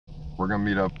we're gonna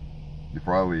meet up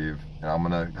before I leave, and I'm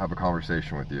gonna have a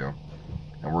conversation with you,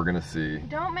 and we're gonna see.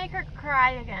 Don't make her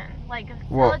cry again. Like,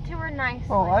 tell it to her nicely.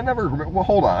 Well, I never. Well,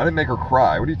 hold on. I didn't make her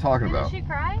cry. What are you talking about? Did she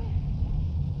cry?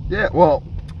 Yeah. Well,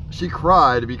 she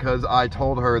cried because I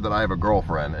told her that I have a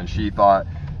girlfriend, and she thought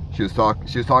she was talking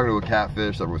to a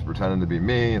catfish that was pretending to be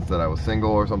me and said I was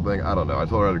single or something. I don't know. I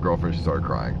told her I had a girlfriend. She started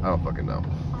crying. I don't fucking know.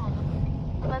 Oh,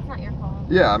 well, that's not your fault.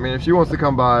 Yeah, I mean, if she wants to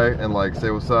come by and like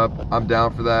say what's up, I'm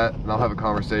down for that, and I'll have a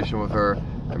conversation with her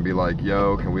and be like,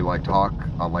 "Yo, can we like talk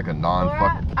on like a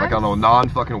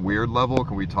non-fucking weird level?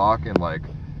 Can we talk and like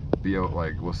be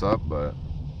like what's up?" But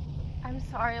I'm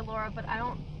sorry, Laura, but I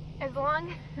don't. As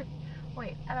long.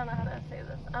 Wait, I don't know how to say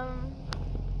this. I'm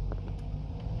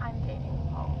dating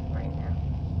Paul right now.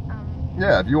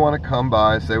 Yeah, if you want to come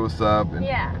by, say what's up. And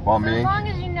yeah. While so me as long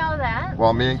as you know that.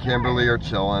 While me and Kimberly are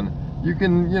chilling, you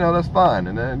can, you know, that's fine.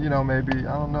 And then, you know, maybe,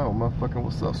 I don't know, motherfucking,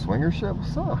 what's up? Swinger shit?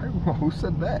 What's up? Who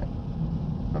said that?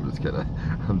 I'm just kidding.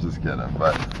 I'm just kidding.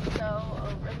 But so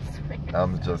over the swingers.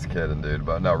 I'm just kidding, dude.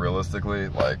 But no, realistically,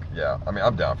 like, yeah. I mean,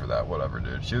 I'm down for that. Whatever,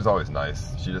 dude. She was always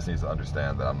nice. She just needs to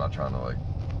understand that I'm not trying to, like,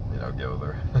 you know, get with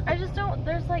her. I just don't.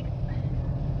 There's like,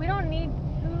 we don't need.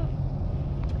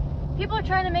 People are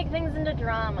trying to make things into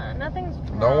drama. Nothing's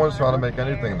drama. No one's trying to make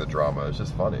anything into drama. It's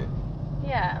just funny.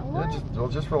 Yeah.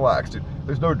 Just relax, dude.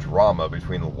 There's no drama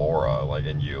between Laura, like,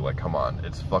 and you. Like, come on,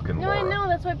 it's fucking Laura. No, I know.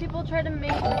 That's why people try to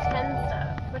make pretend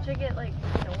stuff, which I get, like,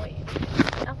 annoyed.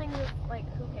 Nothing is like,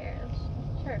 who cares?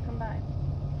 Sure, come by.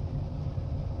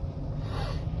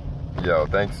 Yo,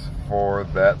 thanks for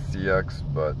that, CX,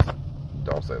 but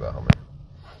don't say that, homie.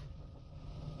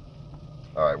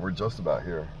 All right, we're just about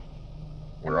here.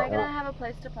 Am I gonna have a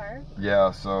place to park?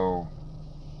 Yeah, so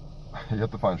you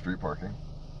have to find street parking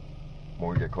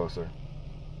when we get closer.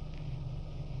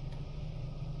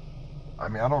 I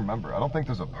mean, I don't remember. I don't think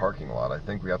there's a parking lot. I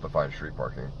think we have to find street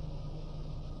parking.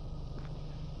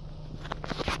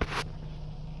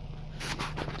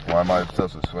 Why am I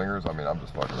obsessed with swingers? I mean, I'm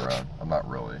just fucking around. I'm not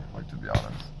really, like, to be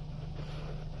honest.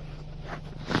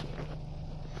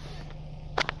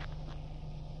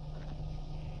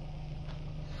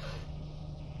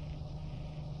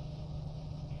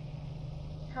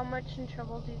 How much in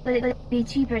trouble do you Would think? it be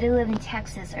cheaper to live in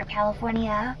Texas or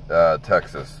California?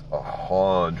 Texas,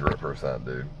 100%,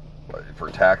 dude. Like, for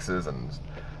taxes and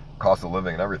cost of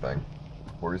living and everything.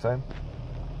 What were you saying?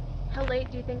 How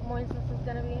late do you think Moises is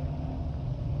gonna be?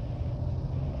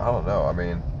 I don't know. I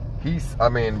mean,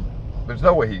 there's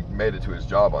no way he made it to his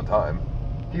job on time.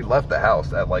 He left the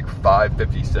house at like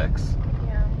 5:56.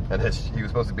 Yeah. And he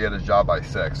was supposed to be at his job by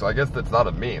 6. So I guess that's not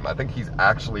a meme. I think he's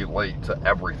actually late to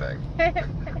everything.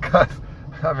 Because,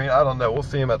 I mean, I don't know. We'll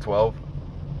see him at 12.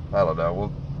 I don't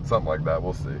know. Something like that.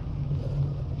 We'll see.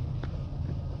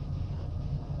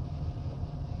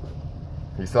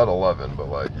 He said 11, but,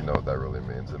 like, you know what that really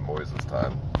means in Moises'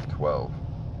 time. 12.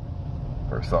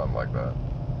 Or something like that.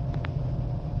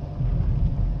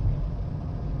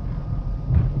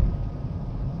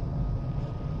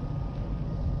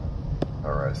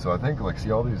 Alright, so I think, like,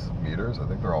 see all these meters? I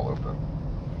think they're all open.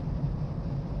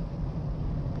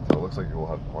 So it looks like we'll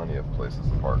have plenty of places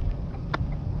to park.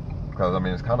 Because, I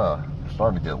mean, it's kind of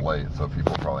starting to get late, so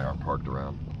people probably aren't parked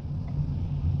around.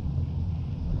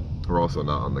 We're also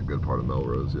not on the good part of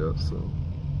Melrose yet, so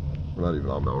we're not even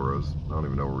on Melrose. I don't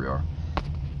even know where we are.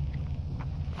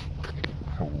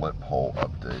 Lip hole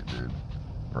update, dude.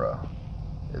 Bruh.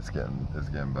 It's getting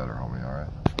better, homie, alright?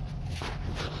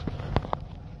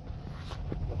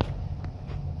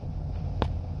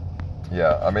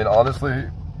 Yeah, I mean, honestly,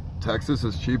 Texas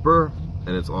is cheaper,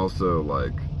 and it's also,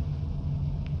 like,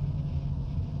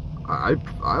 I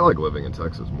like living in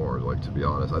Texas more, like, to be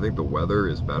honest. I think the weather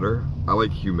is better. I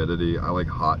like humidity. I like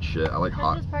hot shit. I like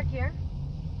hot. Can I just park here?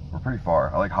 We're pretty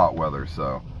far. I like hot weather,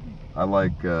 so I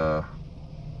like, I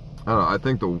don't know, I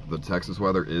think the Texas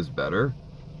weather is better,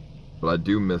 but I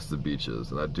do miss the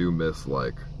beaches, and I do miss,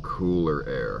 like, cooler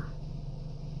air.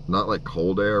 Not, like,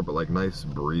 cold air, but, like, nice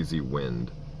breezy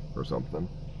wind or something.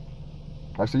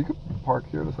 Actually, you could park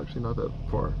here. It's actually not that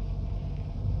far.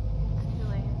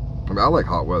 I mean, I like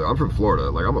hot weather. I'm from Florida.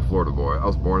 Like, I'm a Florida boy. I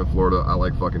was born in Florida. I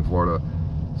like fucking Florida.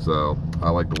 So, I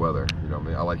like the weather. You know what I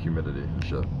mean? I like humidity and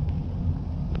shit.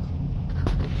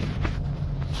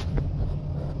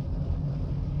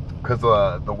 Because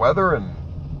the weather in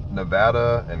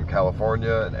Nevada and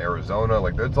California and Arizona,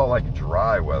 like, it's all, like,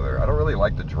 dry weather. I don't really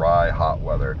like the dry, hot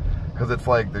weather. Because it's,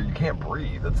 like, you can't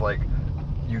breathe. It's, like,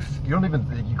 you don't even,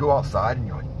 you go outside and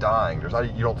you're, like, dying. You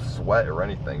don't sweat or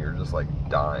anything. You're just, like,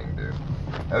 dying, dude.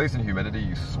 At least in humidity,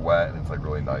 you sweat, and it's, like,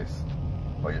 really nice.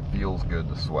 Like, it feels good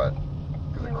to sweat,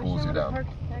 because it cools you down.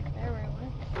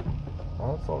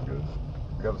 Oh, it's all good.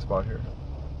 We got a spot here.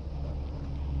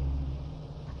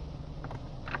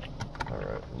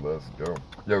 Alright, let's go.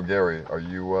 Yo, Gary, are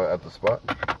you at the spot?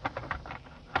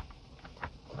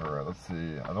 Alright, let's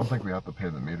see. I don't think we have to pay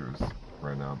the meters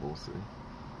right now, but we'll see.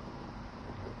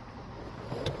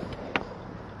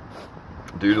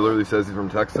 Dude literally says he's from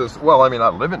Texas. Well, I mean, I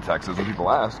live in Texas when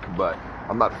people ask, but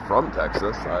I'm not from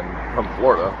Texas. I'm from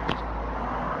Florida.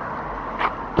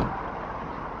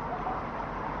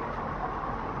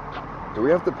 Do we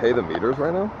have to pay the meters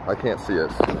right now? I can't see it.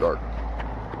 It's too dark.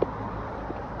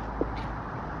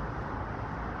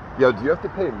 Yo, do you have to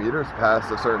pay meters past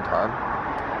a certain time?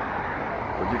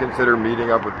 Would you consider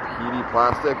meeting up with PD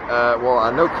Plastic? Well,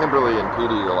 I know Kimberly and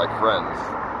PD are like friends.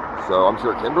 So I'm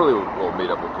sure Kimberly will meet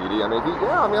up with PD. I mean,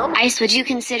 Ice, would you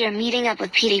consider meeting up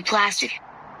with PD Plastic?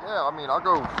 Yeah, I mean, I'll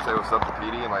go say what's up to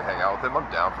PD and like hang out with him. I'm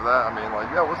down for that. I mean,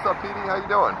 like, yo, what's up, PD? How you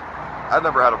doing? I've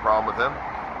never had a problem with him.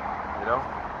 You know?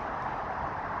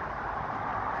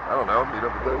 I don't know. Meet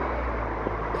up with him.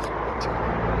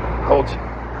 Hold you.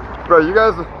 Bro, you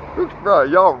guys, bro,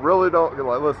 y'all really don't,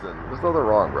 like, listen, there's nothing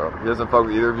wrong, bro. He doesn't fuck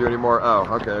with either of you anymore? Oh,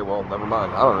 okay, well, never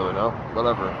mind. I don't really know.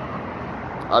 Whatever.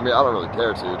 I mean, I don't really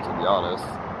care to be honest.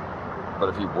 But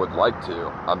if he would like to,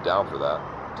 I'm down for that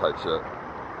type shit.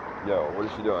 Yo, what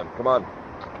is she doing? Come on.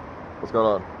 What's going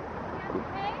on?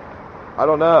 Okay. I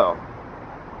don't know.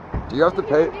 Do you have to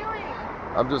What are pay? you doing?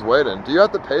 I'm just waiting. Do you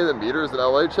have to pay the meters in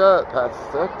LA, chat? Past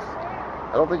 6?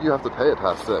 I don't think you have to pay it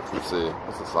past 6. Let's see.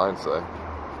 What's the sign say?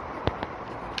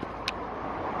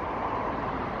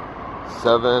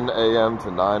 7 a.m.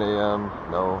 to 9 a.m.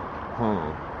 No.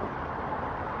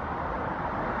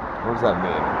 What does that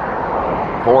mean?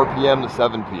 4 p.m. to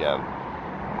 7 p.m.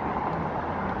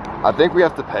 I think we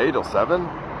have to pay till 7?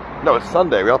 No, it's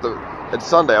Sunday. It's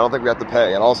Sunday. I don't think we have to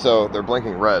pay. And also, they're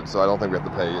blinking red, so I don't think we have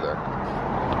to pay either.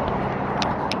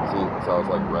 See, so it's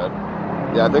like red.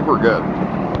 Yeah, I think we're good.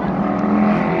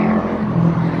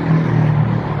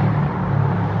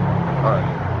 Alright.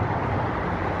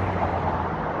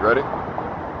 You ready?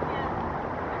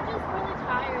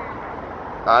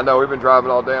 I know, we've been driving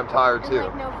all day. I'm tired too.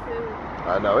 Like no food.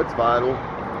 I know, it's fine.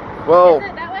 Well, Is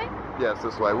it that way? yeah, it's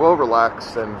this way. We'll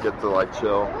relax and get to like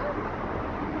chill.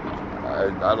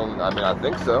 I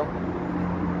think so. I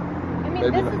mean,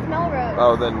 Maybe this is Melrose.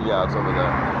 Oh, then yeah, it's over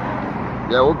there.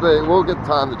 Yeah, we'll get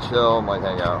time to chill and like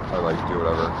hang out or like do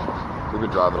whatever. We've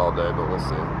been driving all day, but we'll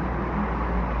see.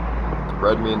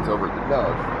 Red means over. No,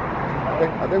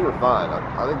 I think we're fine.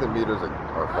 I think the meters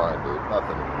are fine, dude.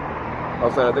 Nothing. I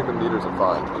was saying, I think the meters are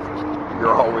fine.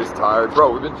 You're always tired.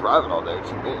 Bro, we've been driving all day. What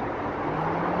you mean?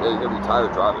 Yeah, you're going to be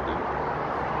tired driving, dude.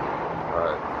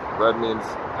 Alright. Red means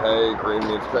pay, green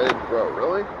means paid. Bro,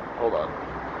 really? Hold on.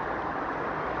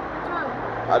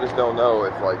 I just don't know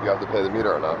if, like, you have to pay the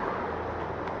meter or not.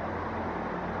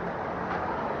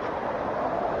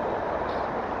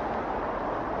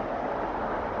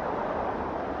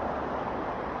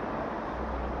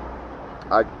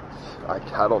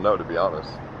 I don't know, to be honest.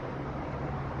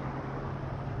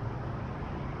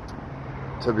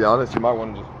 To be honest, you might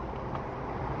want to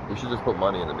you should just put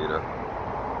money in the meter.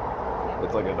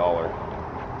 It's like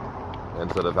 $1.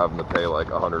 Instead of having to pay like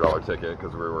a $100 ticket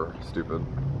because we were stupid.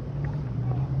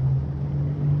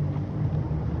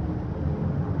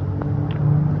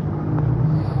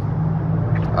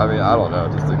 I mean, I don't know.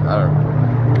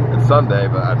 It's Sunday,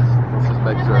 but let's just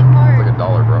make sure it's like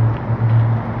 $1, bro.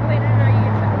 Wait, no,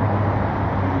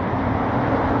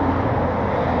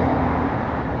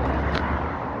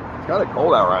 It's kind of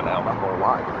cold out right now, I'm not gonna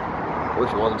lie. I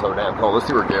wish it wasn't so damn cold. Let's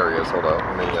see where Gary is. Hold up.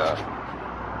 Let me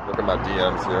look at my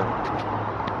DMs here.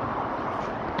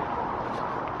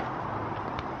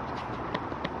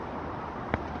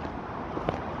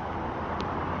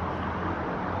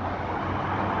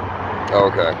 Oh,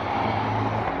 okay.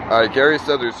 Alright, Gary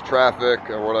said there's traffic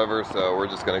or whatever, so we're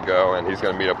just gonna go and he's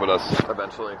gonna meet up with us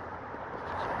eventually.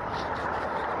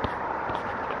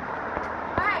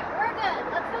 Alright, we're good.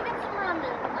 Let's go get some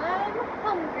ramen. I'm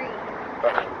hungry.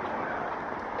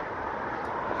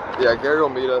 Yeah, Gary will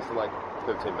meet us in like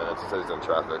 15 minutes. He said he's in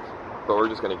traffic. But we're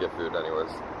just gonna get food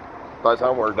anyways. By the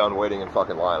time we're done waiting in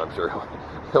fucking line, I'm sure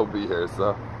he'll be here,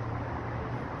 so.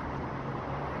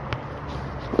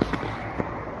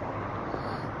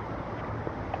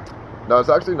 No, it's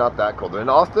actually not that cold. In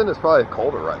Austin, it's probably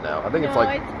colder right now. I think it's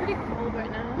like... it's pretty cold right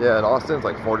now. Yeah, in Austin, it's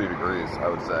like 40 degrees, I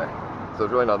would say. So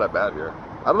it's really not that bad here.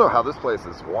 I don't know how this place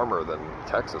is warmer than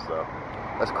Texas, though.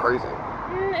 That's crazy.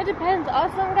 It depends.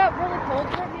 Austin got really cold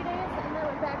for a few days, and then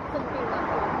went back to being not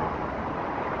cold.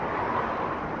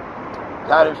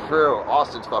 That is true.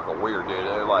 Austin's fucking weird, dude.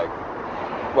 They're like...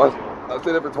 Well, I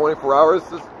stayed there for 24 hours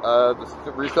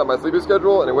to reset my sleeping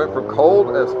schedule, and it went from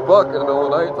cold as fuck in the middle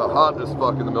of the night to hot as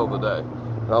fuck in the middle of the day.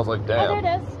 And I was like, damn. Oh, there it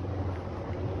is.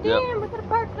 Damn, Yep. we could have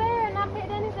parked there and not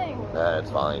paid anything. Nah, it's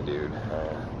fine, dude.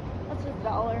 That's just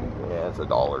 $1. Yeah, it's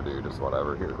 $1, dude. It's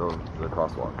whatever. Here, go to the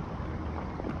crosswalk.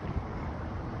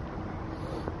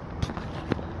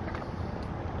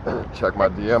 Check my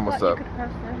DM. What's up? You could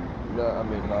cross there. No, I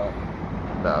mean,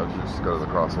 no, just go to the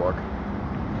crosswalk.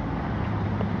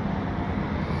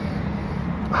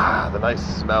 The nice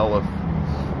smell of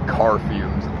car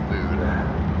fumes and food.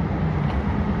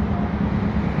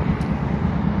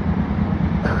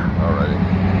 Alrighty.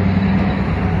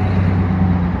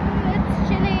 It's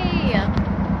chilly.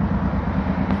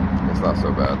 It's not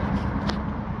so bad.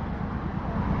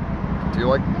 Do you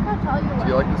like? Look how tall you are. Do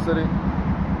you like the city?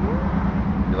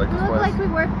 You like We this look place? like we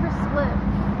work for Split.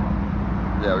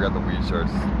 Yeah, we got the weed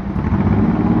shirts.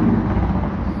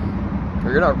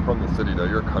 You're not from the city though.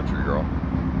 You're a country girl.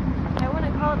 I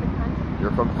wouldn't call it the country.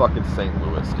 You're from fucking St.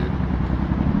 Louis, dude.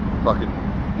 Fucking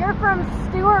You're from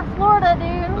Stewart, Florida,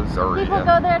 dude. Missouri. People Yeah.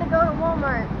 go there to go to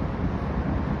Walmart.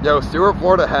 Yo, Stewart,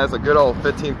 Florida has a good old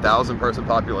 15,000 person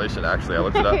population. Actually, I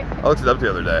looked it up. I looked it up the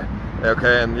other day.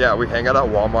 Okay, and yeah, we hang out at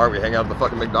Walmart. We hang out at the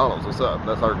fucking McDonald's. What's up?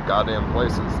 That's our goddamn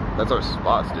places. That's our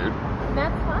spots, dude.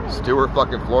 That's fine. Stewart,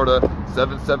 fucking Florida,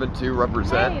 772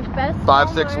 represent. Hey, best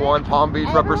 561 Palm Beach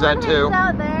represent too. Everyone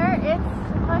hangs out there. It's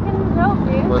fucking dope,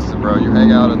 dude. Listen, bro, you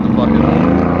hang out at the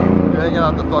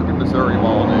fucking Missouri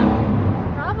Mall,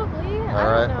 dude. Probably. I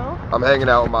All right. don't know. I'm hanging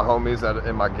out with my homies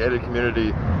in my gated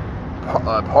community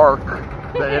park.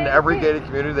 In every gated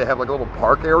community, they have like a little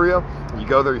park area. You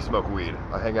go there, you smoke weed.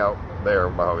 I hang out there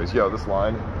with my homies. Yo, this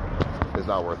line is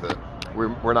not worth it.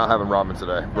 We're not having ramen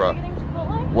today, bro. Are you getting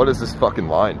Chipotle? What is this fucking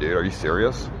line, dude? Are you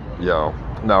serious? Yo,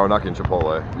 no, we're not getting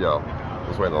Chipotle. Yo,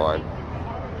 just wait in the line.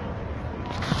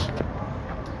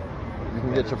 You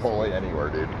can get Chipotle anywhere,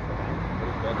 dude.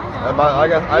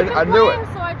 I knew it.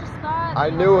 So I just thought. I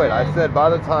knew it. I said by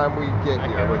the time we get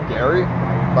here with Gary,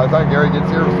 by the time Gary gets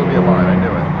here, it'll still be a line. I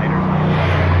knew it.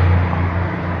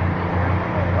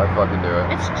 I fucking knew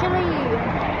it. It's chilly.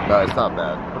 No, it's not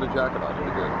bad. Put a jacket on. You'll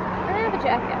be good. I don't have a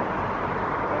jacket.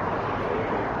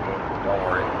 Don't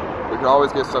worry. We can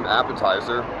always get some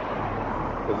appetizer.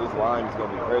 Because this line is going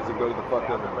to be crazy. Go to the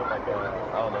fucking, I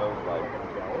don't know, like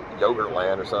Yogurt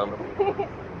Land or something.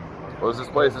 What is this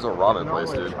place? This is a ramen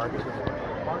place, dude.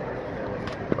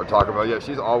 Or Taco Bell. Yeah,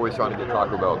 she's always trying to get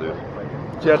Taco Bell, dude.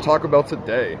 She had Taco Bell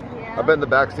today. Yeah. I bet in the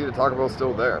back seat of Taco Bell's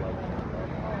still there.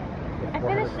 I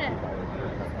finished it.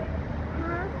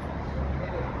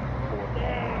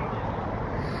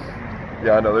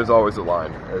 Yeah, I know. There's always a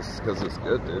line. It's because it's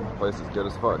good, dude. The place is good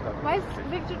as fuck. Why is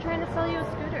Victor trying to sell you a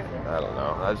scooter? I don't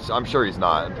know. I'm sure he's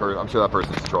not. I'm sure that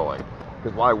person's trolling.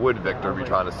 Because why would Victor be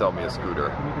trying to sell me a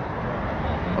scooter?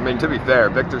 I mean, to be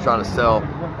fair, Victor's trying to sell me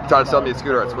a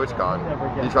scooter at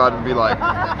SwitchCon. He tried to be like,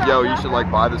 yo, you should like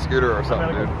buy the scooter or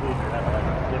something, dude.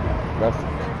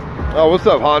 Oh, what's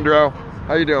up, Hondro?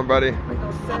 How you doing, buddy?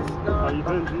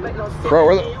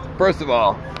 Bro, first of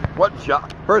all, what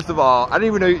job? First of all, I didn't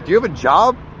even know. Do you have a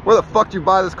job? Where the fuck did you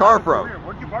buy this car from?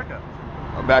 Where'd you park at?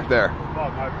 I'm back there. I'll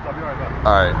be right back.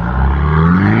 All right.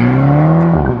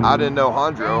 I didn't know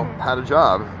Hondro had a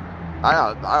job.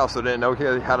 I also didn't know he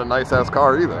had a nice ass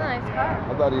car either. Nice car.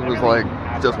 I thought he was like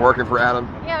just working for Adam.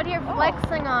 Yeah, out here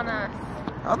flexing on us.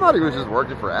 I thought he was just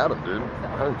working for Adam, dude.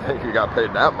 I didn't think he got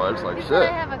paid that much. Like He shit. said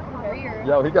I have a career.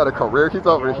 Yo, he got a career. He's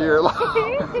over here. Like,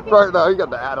 right now, he got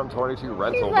the Adam 22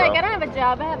 rental, He's like, bro. I don't have a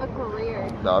job, I have a career.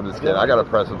 No, I'm just kidding. I gotta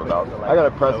press him about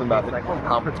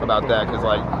that because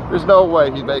like, there's no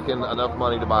way he's making enough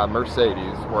money to buy a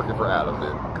Mercedes working for Adam,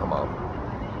 dude. Come on.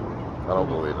 I don't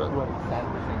believe it.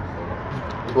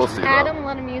 We'll see. Adam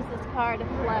let him use his car to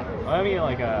flex. I mean,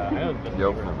 like, I know.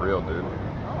 Yo, for real, dude.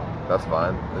 That's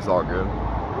fine. It's all good.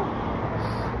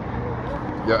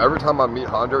 Yo, every time I meet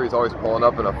Hondro, he's always pulling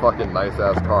up in a fucking nice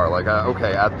ass car. Like,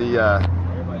 okay, at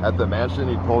the mansion,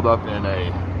 he pulled up in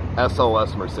a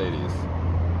SLS Mercedes,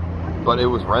 but it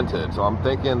was rented. So I'm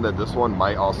thinking that this one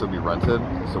might also be rented.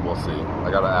 So we'll see.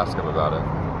 I gotta ask him about it.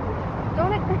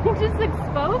 Don't just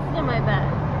exposed him, I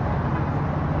bet.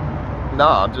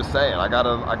 Nah, I'm just saying. I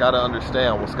gotta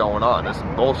understand what's going on. This is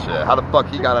bullshit. How the fuck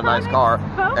he got a nice car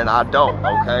and I don't?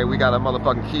 Okay, we got a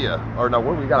motherfucking Kia, or no,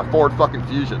 we got a Ford fucking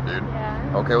Fusion, dude. Yeah.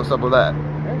 Okay, what's up with that?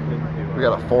 We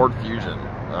got a Ford Fusion.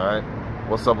 All right,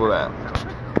 what's up with that?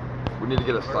 We need to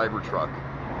get a Cybertruck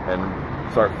and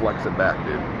start flexing back,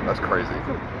 dude. That's crazy.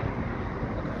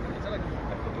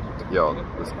 Yo,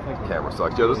 this camera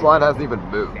sucks. Yo, this line hasn't even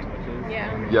moved.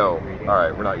 Yeah. Yo,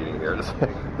 alright, we're not eating here.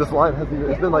 This line hasn't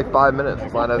even, it's been like 5 minutes.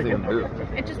 This line hasn't even moved.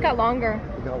 It just got longer.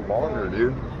 It got longer,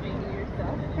 dude.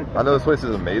 I know this place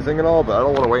is amazing and all, but I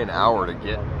don't want to wait an hour to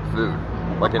get food.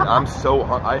 Like, and I'm so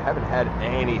I haven't had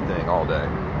anything all day.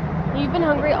 You've been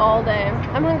hungry all day.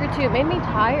 I'm hungry too. It made me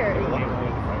tired.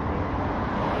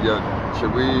 Yo,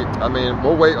 should we, I mean,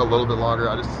 we'll wait a little bit longer.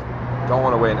 I just don't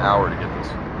want to wait an hour to get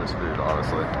this food,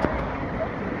 honestly.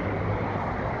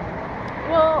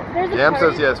 Well, there's a Yam party.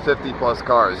 says he has 50 plus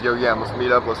cars. Yo, Yam, let's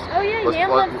meet up. Oh yeah, Yam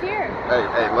lives here.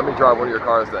 Hey, let me drive one of your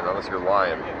cars then, unless you're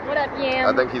lying. What up,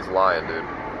 Yam? I think he's lying, dude.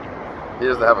 He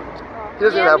doesn't have a. He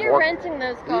doesn't Yam, have you're one. renting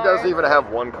those cars. He doesn't even have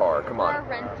one car. Come on.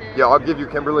 Rented. Yeah, I'll give you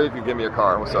Kimberly if you give me a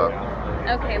car. What's up?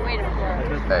 Okay, wait a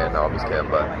minute. Hey, no, I'm just kidding,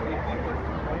 but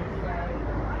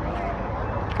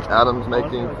Adam's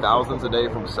making thousands a day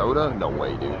from soda? No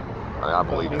way, dude. I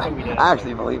believe that. I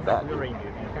actually believe that, dude.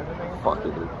 Fuck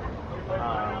it, dude.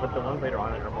 But the ones later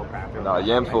on are more crap. No,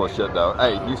 Yam's full of shit though.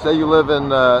 Hey, you say you live in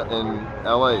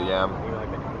LA, Yam.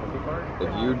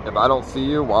 If I don't see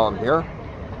you while I'm here,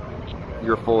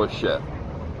 you're full of shit.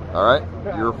 All right?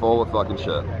 You're full of fucking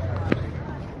shit.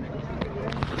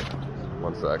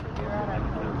 One sec.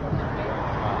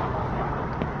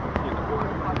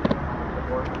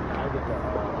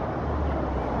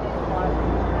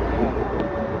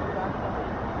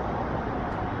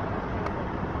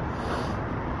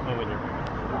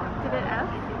 Did it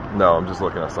ask? No, I'm just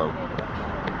looking at some.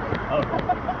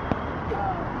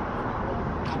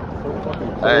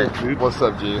 Hey, what's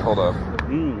up, G? Hold up.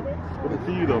 Good to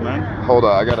see you though, man. Hold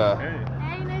up, I gotta.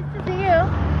 Hey, nice to see you.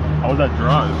 How was that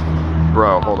drive?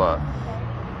 Bro, hold up.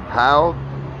 How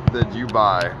did you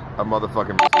buy a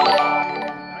motherfucking Mercedes?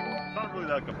 It's not really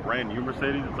like a brand new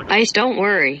Mercedes. It's like a, Ice, don't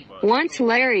worry. Once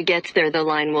Larry gets there, the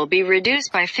line will be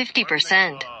reduced by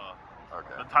 50%. the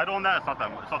title on that, it's not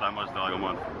that much though, like a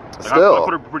month. Like Still. I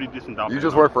put a pretty decent down You payment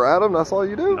just on work it. for Adam? That's all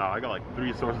you do? No, I got like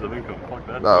 3 sources of income. Fuck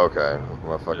that. Oh, okay.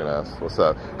 My fucking ass. What's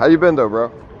up? How you been though,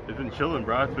 bro? It's been chilling,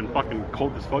 bro. It's been fucking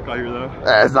cold as fuck out here though.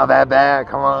 It's not that bad.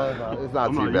 Come on. It's not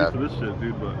I'm too not bad. used to this shit,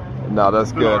 dude, but No, that's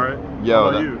it's been good. alright. Yo, How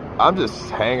about you? I'm just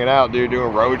hanging out, dude,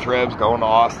 doing road trips, going to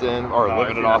Austin, or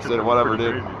living in Austin, whatever,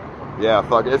 dude. Yeah,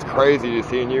 fuck, it's crazy just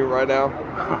seeing you right now,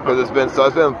 because it's been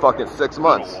fucking 6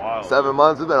 months, 7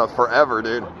 months. It's been forever,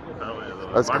 dude.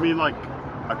 That's I mean, like,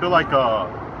 I feel like it's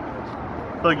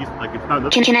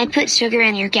not. Can I put sugar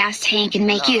in your gas tank and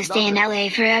make you stay in LA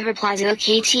forever? Plaza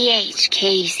KTH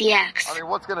KCX. I mean,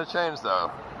 what's gonna change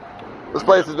though? This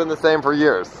place has been the same for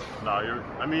years. No,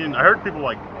 I mean, I heard people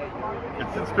like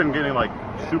it's been getting like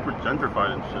super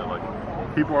gentrified and shit. Like,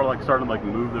 people are like starting to like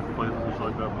move different places and shit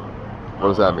like that. But What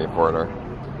does that mean, foreigner?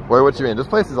 Wait, what do you mean? This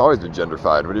place has always been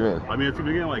gentrified. What do you mean? I mean, it's been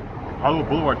getting like Hollywood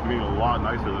Boulevard's been getting a lot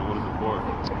nicer than what it was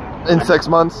before. In 6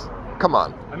 months? Come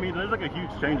on. I mean, there's like a huge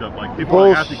change up. Like, people are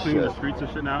like, actually cleaning the Bullshit. streets and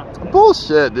shit now.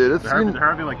 Bullshit, dude. It's They're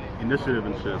having like initiative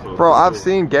and shit. So Bro, I've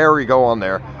seen Gary go on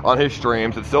there on his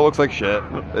streams. It still looks like shit.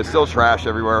 It's still trash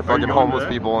everywhere. Fucking going homeless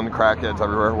there? people and crackheads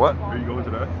everywhere. What? Are you going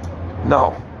to that?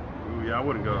 No. Ooh, yeah, I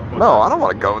wouldn't go. No, I don't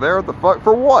want to go there. What the fuck?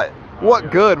 For what? What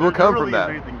good will come from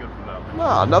that? Anything good from that.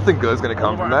 Nah, nothing good is gonna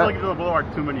come from I feel that. like you've been on the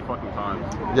Boulevard too many fucking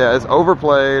times. Yeah, it's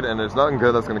overplayed, and there's nothing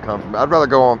good that's gonna come from it. I'd rather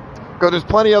go on. There's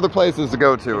plenty other places to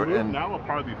go to. And Now will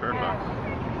probably be Fairfax.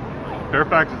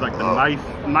 Fairfax is like the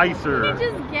nicer You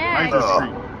just get. nicer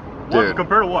street. Dude. What?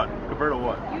 Compared to what? Compared to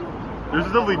what? There's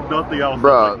literally nothing else.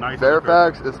 bro, that's, like, nice than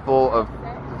Fairfax is full of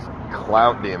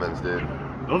clout demons, dude.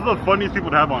 Those are the funniest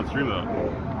people to have on stream, though.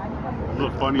 Those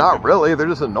are the funniest. Not really. They're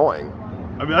just annoying.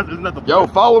 I mean, isn't that the Yo,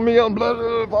 point? follow me on blah, blah,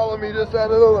 blah, follow me this, that,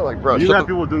 and the other. Like, bro, You shut have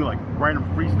the- people doing like random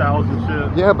freestyles and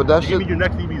shit. Yeah, but that Give me shit, your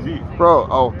next EBZ. bro.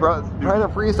 Oh, bro, trying to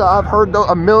freestyle. I've heard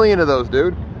a million of those,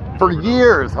 dude, for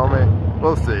years, homie.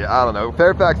 We'll see. I don't know.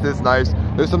 Fairfax is nice.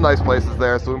 There's some nice places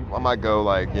there, so I might go,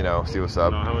 like, you know, see what's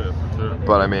up. No, hell yeah, for sure.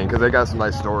 But I mean, because they got some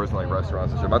nice stores and like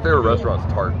restaurants and shit. My favorite restaurant's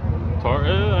Tart. I've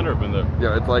never been there.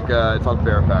 Yeah, it's like it's on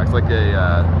Fairfax, like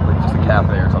a like just a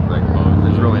cafe or something.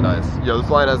 It's really nice. Yo, this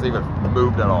line hasn't even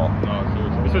moved at all. No,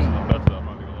 seriously. This is the best though, I'm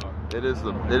not gonna lie. It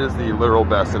is the literal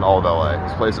best in all of LA.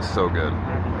 This place is so good.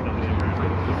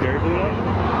 Is Gary doing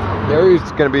that?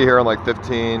 Gary's gonna be here in like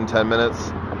 10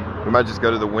 minutes. We might just go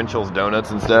to the Winchell's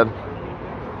Donuts instead.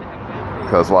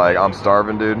 Cause like I'm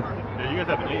starving, dude. Yeah, you guys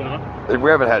haven't eaten, huh? We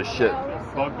haven't had shit.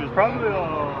 Fuck, there's probably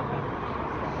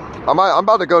I'm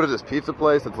about to go to this pizza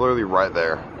place. It's literally right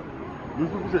there.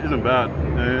 this isn't bad.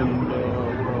 And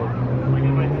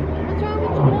What's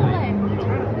wrong with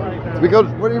Chipotle? We go.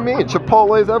 What do you mean?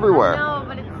 Chipotle's everywhere. No,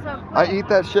 but it's so good. I eat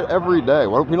that shit every day.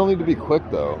 We don't need to be quick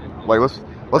though. Like let's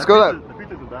go to that. The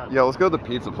pizza's bad. Yeah, let's go to the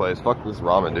pizza place. Fuck this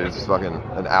ramen, dude. It's fucking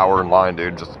an hour in line,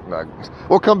 dude. Just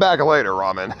we'll come back later,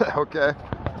 ramen. Okay.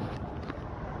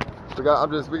 We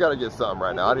gotta get something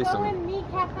right now. I need some. Meat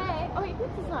Cafe. Oh, wait,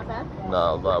 pizza's not bad.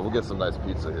 No, we'll get some nice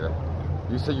pizza here.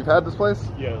 You said you've had this place?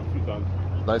 Yeah, a few times.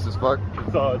 Nice as fuck.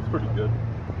 It's pretty good.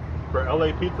 For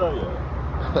LA pizza,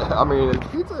 yeah. I mean,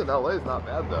 pizza in LA is not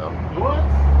bad though. What?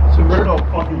 Compared to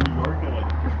fucking New York and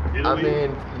like Italy? I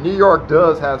mean, New York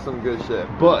does have some good shit,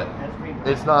 but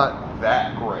it's not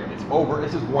that great. It's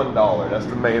just $1. That's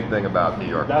the main thing about New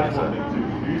York That's pizza. one thing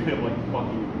too. You used to have like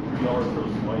fucking $3 for a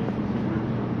slice.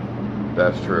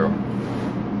 That's true.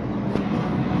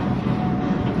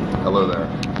 Hello there.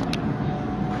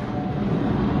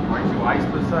 Aren't you Ice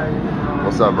Poseidon?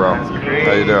 What's up, bro? That's crazy.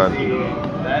 How you doing?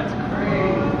 That's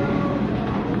crazy.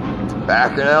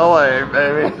 Back in LA,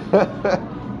 baby.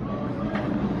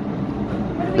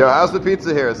 Yo, how's the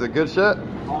pizza here? Is it good shit?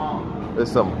 Bomb.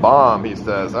 It's some bomb, he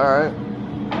says. All right.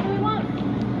 What do we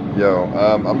want? Yo,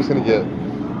 I'm just gonna get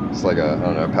just like I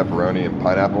don't know, pepperoni and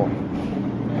pineapple.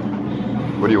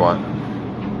 What do you want?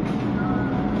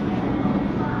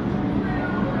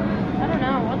 I don't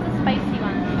know. What's a spicy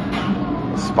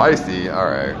one? Spicy. All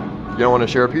right. You don't want to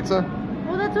share a pizza?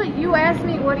 Well, that's what you asked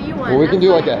me. What do you want? Well, we can That's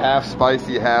do like why- a half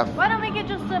spicy, half. Why don't we get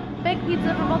just a big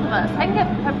pizza for both of us? I can get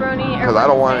pepperoni or. Because I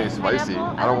don't want any spicy.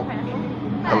 pineapple. I don't.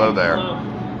 pineapple. Hello there.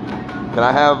 Can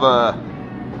I have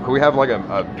can we have like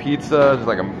a pizza, just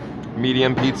like a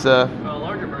medium pizza?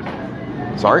 Larger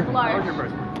person. Sorry? Larger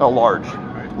person. Oh, large.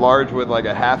 Large with like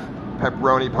a half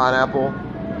pepperoni pineapple.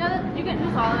 No, you can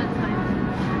just all of it. It's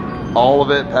fine. All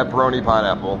of it pepperoni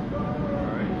pineapple.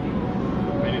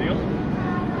 Alright. Anything else?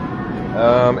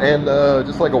 And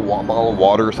just like a bottle of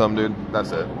water or something, dude.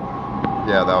 That's it.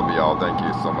 Yeah, that would be all. Thank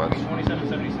you so much.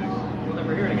 2776. Well, then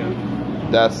we're here to go.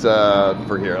 That's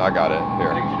for here. I got it.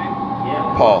 Here. What's your name?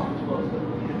 Yeah. Paul.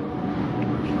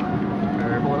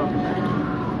 Alright, pull it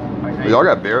up. Y'all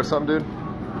got beer or something, dude?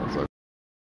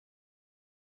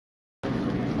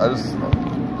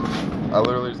 I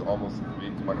literally just almost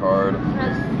leaked my card.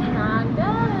 That's not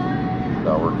good.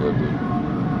 No, we're good, dude.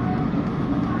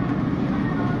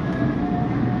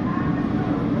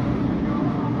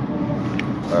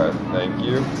 Alright, thank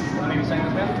you. Maybe sign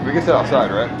this down? We can sit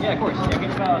outside, right? Yeah, of course. Yeah, give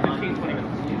it about 15, 20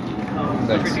 minutes.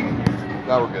 Thanks. 15.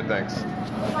 No, we're good, thanks.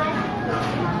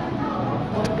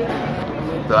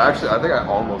 Did I actually, I think I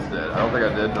almost did. I don't think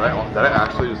I did. Did I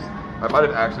actually just, I might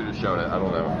have actually just shown it. I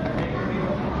don't know.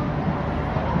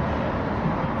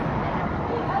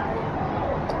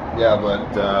 Yeah,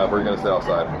 but we're gonna sit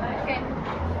outside. Okay.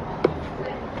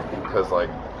 Because like,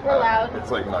 We're loud.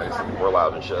 it's like nice and we're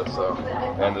loud and shit, so.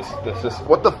 And this is,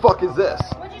 what the fuck is this?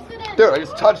 What'd you sit in? Dude, I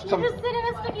just touched You some. just sit in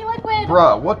a sticky liquid.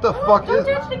 Bruh, what the fuck don't is?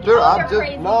 touch the Dude, keyboard, I you're just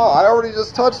crazy. no, I already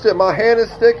just touched it. My hand is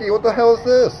sticky. What the hell is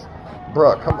this?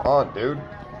 Bruh, come on, dude.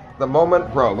 The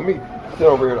moment, bro, let me sit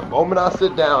over here. The moment I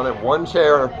sit down in one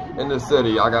chair in the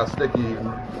city, I got sticky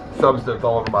substance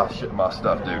all over my shit, my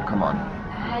stuff, dude. Come on.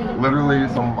 Literally,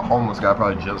 some homeless guy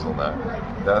probably jizzed on that.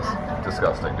 That's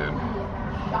disgusting, dude.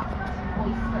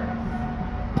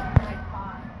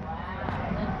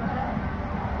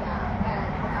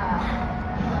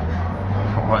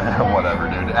 Whatever,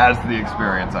 dude. Adds to the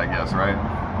experience, I guess, right?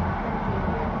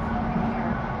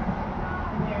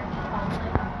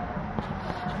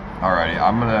 Alrighty,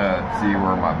 I'm gonna see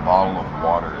where my bottle of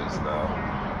water is, though.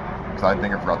 Because I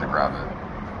think I forgot to grab it.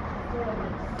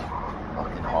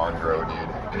 Fucking Hondro,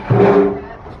 dude.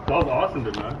 That was awesome,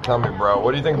 dude, man. Tell me, bro,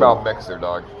 what do you think about Mixer,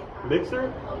 dog? Mixer?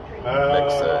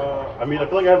 Mixer. I mean, I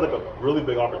feel like I have like a really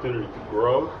big opportunity to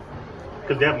grow.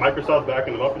 Because they have Microsoft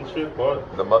backing them up and shit,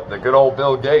 but... The good old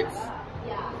Bill Gates.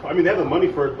 I mean, they have the money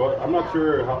for it, but I'm not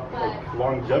sure how like,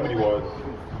 longevity was.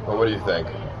 But what do you think?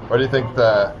 Where do you think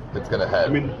that it's gonna head? I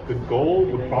mean, the goal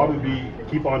would probably be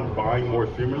keep on buying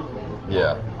more streamers.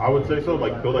 Yeah. I would say so,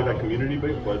 like build like that community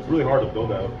base, but it's really hard to build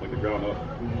that like the ground up.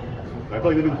 And I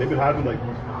feel like they've been having like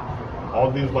all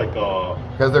these like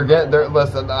Because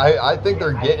listen, I think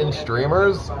they're getting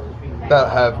streamers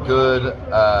that have good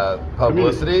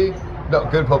publicity. No,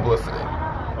 good publicity.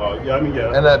 yeah, I mean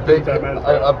yeah. And that big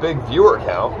a big viewer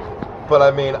count. But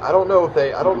I mean, I don't know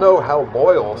how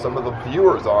loyal some of the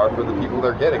viewers are for the people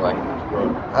they're getting. Like,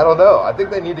 I don't know. I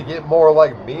think they need to get more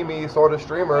like Mimi sort of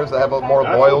streamers that have a more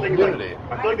loyal community.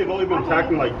 Like, I feel like they've only been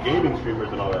tackling like gaming streamers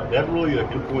and all that. They haven't really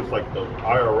like influenced like the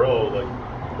IRL, like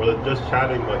or the just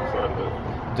chatting like side of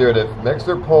it. Dude, if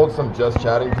Mixer pulled some just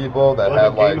chatting people that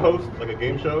had a game host, like a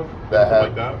game show, that had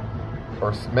like that.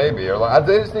 Or maybe, or like,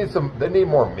 they just need they need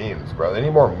more memes, bro. They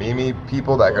need more meme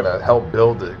people that are gonna help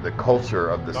build the culture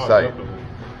of the site. Definitely.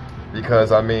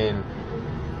 Because I mean,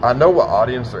 I know what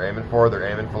audience they're aiming for. They're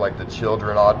aiming for like the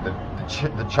children,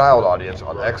 the child audience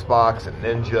on Xbox and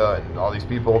Ninja and all these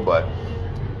people, but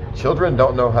children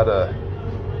don't know how to.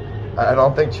 I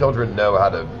don't think children know how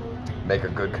to make a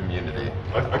good community.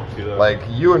 I can see that. Like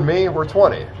you and me, we're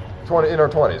 20 in our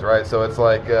 20s, right? So it's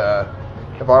like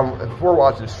if we're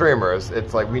watching streamers,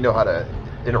 it's like we know how to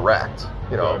interact.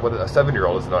 You know, Right. what a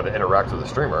 7-year-old doesn't know how to interact with a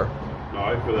streamer. No,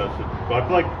 I feel that shit. But I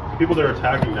feel like the people they're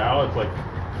attacking now, it's like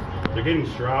they're getting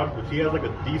Shroud, which he has like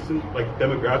a decent like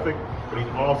demographic, but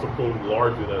he's also pulling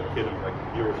large with that kid like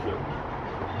viewership.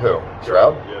 Who?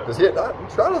 Shroud? Yeah. Does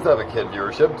Shroud doesn't have a kid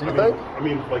viewership, do you think? I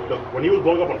mean, like when he was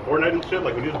blowing up on Fortnite and shit,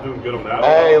 like when he was doing good on that.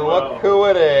 Hey, look who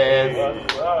it is.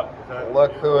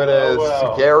 Look who it is.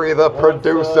 Gary the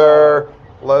producer.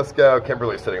 Let's go.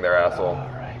 Kimberly's sitting there, asshole.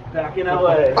 Back in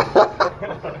LA.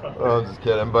 Oh, I'm just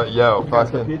kidding. But yo,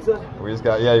 fucking. Pizza? We just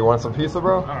got, yeah, you want some pizza,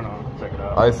 bro? I don't know. Check it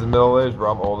out. Ice is middle aged,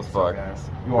 bro. I'm old as fuck.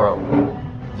 Bro,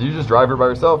 do you just drive here by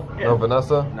yourself? Yeah. No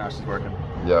Vanessa? No, she's working.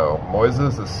 Yo,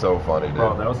 Moises is so funny, dude.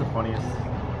 Bro, that was the funniest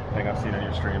thing I've seen on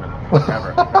your stream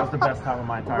ever. That was the best time of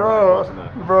my entire life watching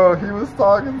that. Bro, he was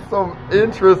talking some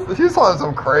interest. He's talking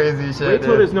some crazy shit. Wait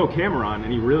till there's no camera on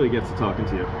and he really gets to talking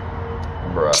to you.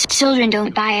 Bro. Children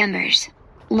don't buy embers.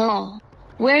 Lol.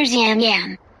 Where's Yam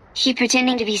Yam? He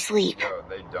pretending to be asleep. Yo,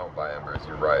 they don't buy embers,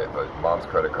 you're right, but mom's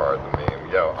credit card, the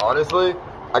meme. Yo, honestly,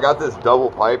 I got this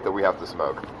double pipe that we have to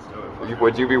smoke.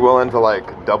 Would you be willing to,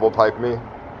 like, double pipe me?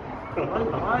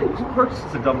 Who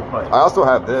purchases a double pipe? I also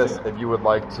have this, if you would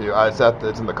like to.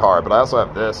 It's in the car, but I also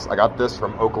have this. I got this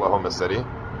from Oklahoma City.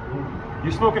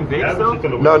 You smoking vape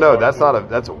still? No,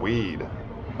 that's weed.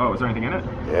 Oh, is there anything in it?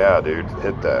 Yeah, dude,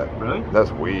 hit that. Really?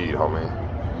 That's weed, homie.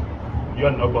 You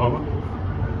got in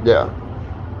Oklahoma? Yeah.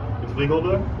 It's legal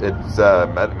over there? It's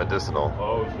medicinal.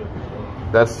 Oh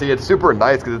shit. It's super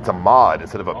nice because it's a mod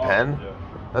instead of a pen. Yeah.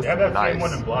 That's They have that nice. same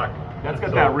one in black. That's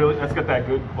got that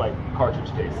good like cartridge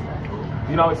taste.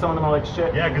 You know, like some of them are like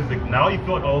shit. Yeah, because now you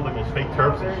feel like all like those fake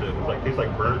terps and shit. It's like tastes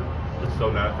like burnt. It's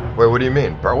so nasty. Wait, what do you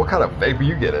mean? Bro, what kind of vape are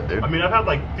you getting, dude? I mean, I've had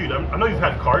like, dude, I know you've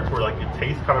had carts where like it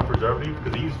tastes kind of preservative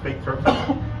because they use fake terps.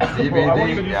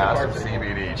 CBD? Yeah, some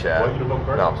CBD, Chad. What, you don't No,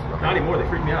 carts? Not anymore. They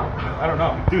freak me out. I don't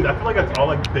know. Dude, I feel like that's all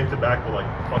like big tobacco, like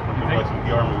fucking like some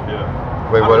PR move,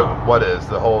 yeah. Wait, what is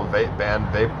the whole ban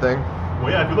vape thing? Well,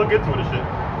 yeah, if you look into it and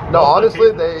shit. No,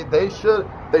 honestly, they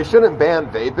shouldn't ban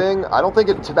vaping. I don't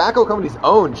think tobacco companies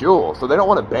own Juul, so they don't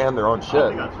want to ban their own I shit. don't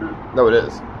think that's true. No, it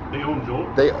is. They own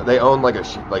Joel. They own like a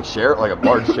large share of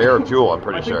Juul. I'm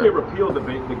pretty I think sure. they repealed the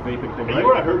vaping thing. And Right? you know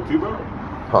what I heard too, bro?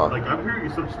 Huh? Like I'm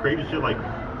hearing some crazy shit, like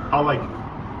how like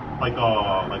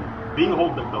being the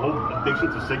whole addiction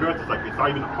to cigarettes is like it's not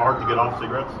even hard to get off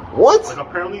cigarettes. What? Like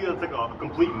apparently it's like a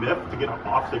complete myth to get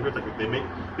off cigarettes. Like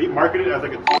they market it as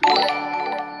like a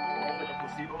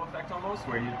Placebo effect almost,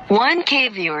 where you.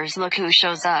 1K viewers, look who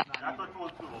shows up. That's what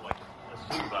people like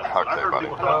assume about it. Okay, But I've heard buddy.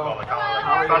 people talk about like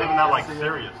how it's not even that like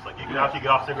serious. Like you can actually get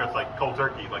off cigarettes like cold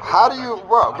turkey. Like How do you,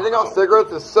 bro? Getting off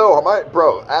cigarettes is so.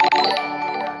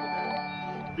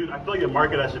 Dude, I feel like you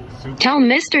market that shit super. Tell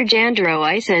Mr. Jandro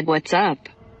I said what's up.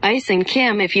 Ice and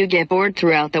Kim, if you get bored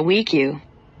throughout the week, you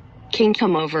can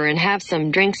come over and have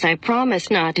some drinks. I promise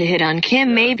not to hit on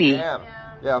Kim, maybe. Yeah.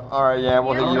 All right. Yeah,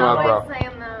 we'll hit you up, bro.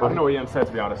 I don't know what Ian said,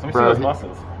 to be honest. Let me Bro, see those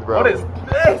muscles. bro. What is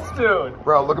this, dude?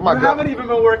 Bro, look at my You haven't even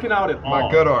been working out at all. my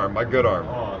good arm. My good arm.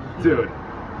 Dude,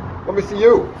 Let me see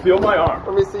you. feel my arm.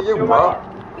 Let me see you, Feel my bro.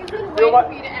 arm. He's been Feel waiting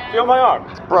for you to my, ask. feel my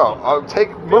arm. Bro,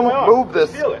 Feel my arm. move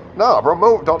this. Feel it. No, bro,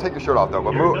 move. Don't take your shirt off though,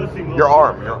 but It move does seem your low,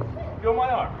 arm. bro. Feel my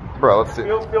arm. Bro, let's see.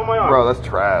 Feel my arm. Bro, that's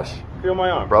trash. Feel my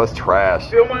arm. Bro, that's trash.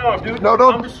 Feel my arm, dude. No, I'm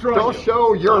don't destroying don't you.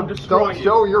 show your I'm destroying don't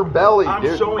show your belly, I'm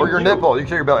dude, showing or your you. nipple. You can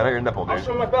show your belly, not your nipple, I'll dude.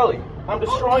 show my belly. I'm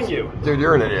destroying you. Dude,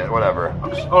 you're an idiot. Whatever.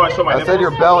 I show my I nipples. said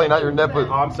your belly, not your nipple.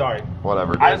 Oh, I'm sorry.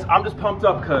 Whatever, dude. I'm just pumped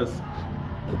up because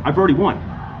I've already won.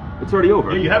 It's already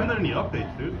over. Yeah, you haven't done any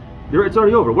updates, dude. It's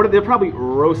already over. They're probably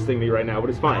roasting me right now, but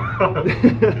it's fine.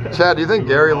 Chad, do you think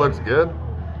Gary looks good?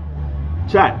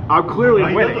 Chat, I'm clearly No,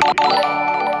 he winning. doesn't.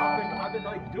 I've been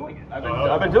like doing it.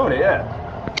 I've been doing it,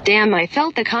 yeah. Damn, I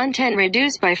felt the content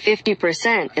reduced by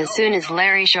 50% as soon as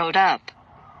Larry showed up.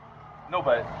 No,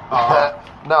 but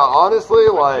No, honestly,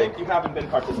 I like, think you haven't been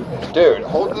participating. dude,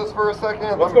 hold this for a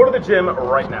second. Let's go to the gym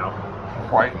right now.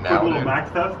 right Quick now, little dude. max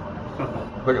test.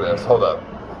 Look at this. Hold up.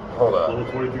 Hold up. Level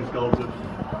 22 skeleton.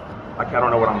 I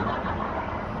don't know what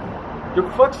I'm.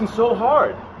 You're flexing so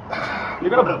hard. You're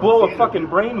gonna blow a fucking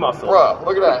brain muscle. Bro,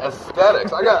 look at that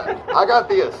aesthetics. I got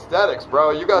the aesthetics,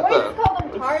 bro. You got Moise the. called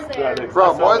him Tarzan. Bro,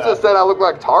 I saw Moise that. said I look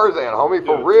like Tarzan, homie,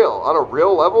 for Dude. real. On a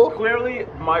real level? Clearly,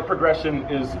 my progression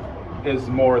is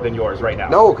more than yours right now.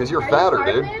 No, because you're Are you fatter,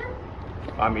 dude.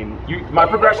 Tarzan? I mean, my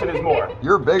progression is more.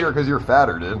 You're bigger because you're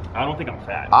fatter, dude. I don't think I'm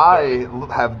fat. I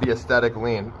have the aesthetic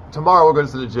lean. Tomorrow we'll go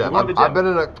to the gym. We'll go to the gym. I've been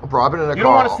in a car. You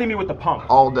don't want to see me with the pump.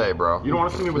 all day, bro. You don't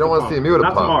want to see me with You don't the want pump. to see me with a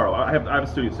Not pump. tomorrow. I have a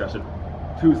studio session.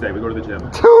 Tuesday, we go to the gym.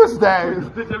 Tuesday,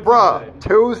 bro.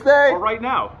 Tuesday, Or right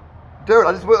now. dude.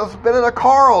 I've been in a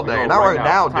car all day. Not right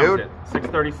now, What time dude. is it?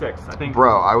 6:36, I think.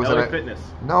 Bro, I was LA in a Fitness.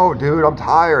 No, dude. I'm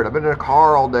tired. I've been in a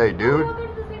car all day, dude. Oh,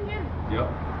 there's the same gym.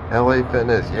 Yep. LA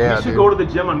Fitness, yeah, You should dude. go to the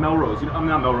gym on Melrose. You know, I'm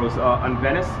not Melrose. On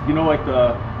Venice. You know, like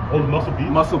the Oh, Muscle Beach?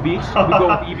 Muscle Beach. We go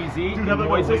with EBZ Dude, and have like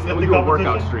a Moises, and we weightlifting do a workout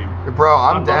competition? stream. Bro,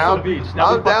 I'm On down. Muscle Beach. That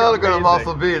I'm was down to fucking go to amazing.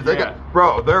 Muscle Beach. They Yeah. got,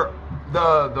 bro,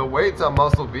 the weights on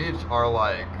Muscle Beach are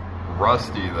like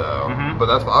rusty though. Mhm. But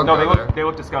that's I'll No, go there. they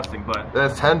look disgusting, but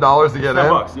That's $10 to get in.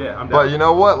 $10, yeah, I'm down. But you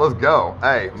know what? Let's go.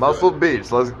 Hey, Muscle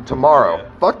Beach. Let's tomorrow. Yeah.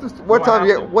 Fuck this. What No, I time have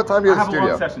you to. get? What time do you I get to the have a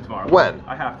long studio? session tomorrow. When?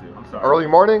 I have to. I'm sorry. Early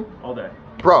morning, All day.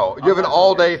 bro. You have an I'm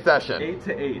all-day session. 8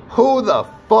 to 8. Who the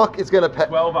fuck is gonna pay?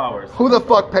 12 hours. Who the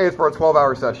fuck pays for a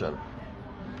 12-hour session?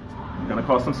 Gonna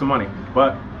cost them some money,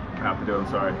 but I have to do it. I'm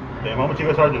sorry. Damn, how much you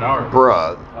guys charge an hour?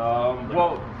 Bruh.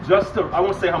 Well, just to, I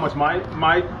won't say how much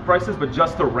my price is, but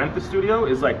just to rent the studio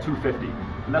is like $250,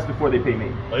 and that's before they pay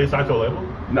me. Are you signed to a label?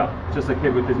 No, just a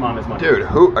kid with his mom, his money. Dude,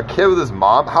 who? A kid with his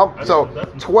mom? How? So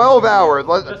 12 hours.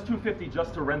 Just $250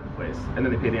 just to rent the place, and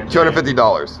then they pay the engineer.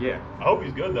 $250. Yeah. I hope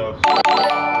he's good though.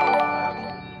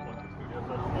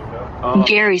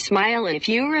 Gary smile if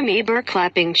you remember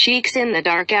clapping cheeks in the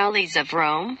dark alleys of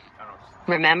Rome.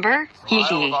 Remember? Hee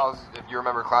hee. If you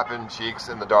remember clapping cheeks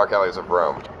in the dark alleys of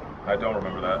Rome. I don't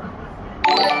remember that.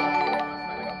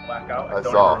 Blackout. I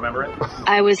don't saw. even remember it.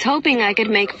 I was hoping I could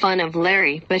make fun of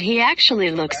Larry, but he actually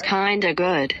looks kinda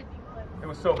good. It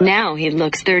was so bad. Now he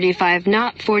looks 35,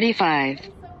 not 45.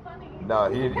 No,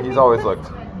 he's always looked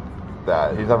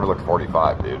that. He's never looked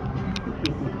 45, dude.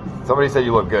 Somebody said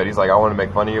you look good. He's like, I want to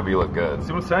make fun of you, but you look good.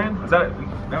 See what I'm saying? Is that it?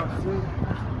 No.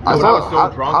 I Dude, saw, was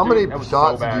so drunk, how dude, many that was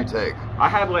shots so did you bad. take? I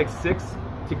had like 6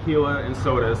 tequila and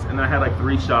sodas, and then I had like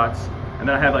 3 shots, and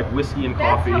then I had like whiskey and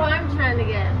That's coffee. how I'm trying to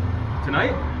get.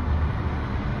 Tonight?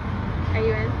 Are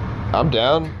you in? I'm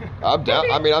down. I'm down.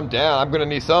 I mean, I'm down. I'm gonna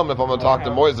need some if I'm gonna talk to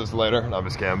Moises later. No, I'm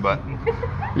just kidding, but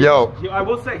yo, I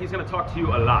will say he's gonna talk to you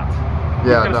a lot.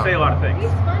 Yeah, He's gonna no. say a lot of things.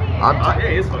 He's funny. I'm- Yeah,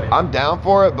 he is funny. I'm down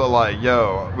for it. But like,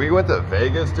 yo, we went to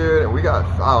Vegas, dude, and we got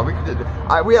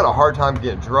we had a hard time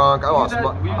getting drunk. I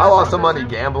lost some money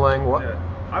gambling. What? Yeah.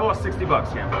 I lost $60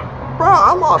 gambling. Bro,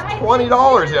 I lost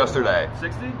 $20 yesterday.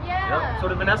 60? Yeah. Yep. So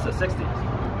did Vanessa, 60.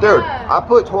 Dude, I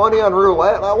put 20 on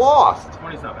roulette and I lost.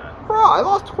 20's not bad. Bro, I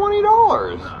lost $20.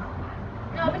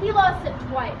 No, but he lost it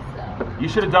twice though. You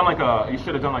should have done like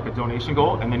a donation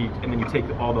goal, and then you take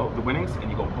all the winnings and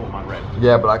you go boom on red.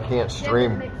 Yeah, but I can't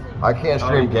stream. I can't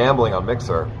stream gambling on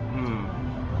Mixer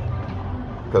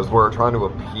because we're trying to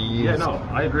appease Yeah, no,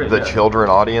 I agree. the yeah. children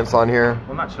audience on here.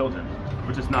 Well, not children,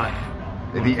 which is not.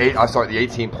 The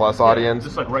 18+ audience.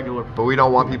 Just like regular. But we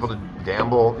don't want people to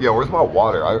gamble. Yo, where's my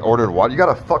water? I ordered water. You got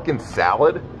a fucking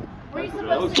salad? Were you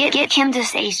supposed Get him to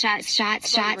say shots.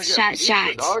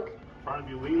 Dog? Trying to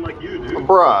be lean like you, dude.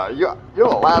 Bruh, you're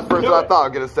the last person I thought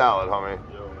would get a salad, homie.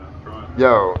 Yo, man, trying.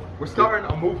 Yo. We're starting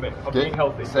a movement of being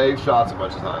healthy. Save shots a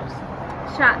bunch of times.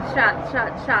 Shot.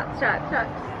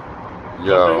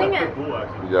 Yo. Sing it. Cool,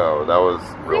 actually. Yo, that was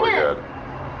really Sing it. good.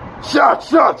 Shot.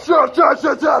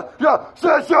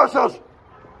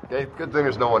 Okay, good thing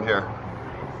there's no one here.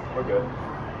 We're good.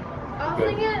 I'll Good.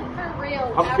 sing it for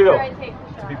real How's it after feel I take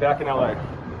the shot. Be back in LA.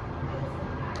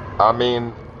 I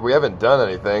mean, we haven't done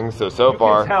anything, so You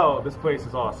far. can tell this place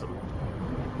is awesome.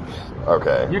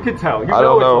 Okay. You can tell. You I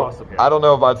don't know. it's awesome here. I don't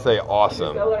know if I'd say Is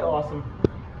awesome. LA awesome?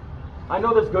 I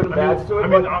know there's good and bads to it,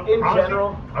 but but honestly, in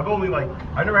general, I've only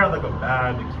I never had like a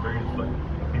bad experience with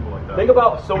people like that. think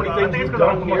about so many I things think you've it's 'cause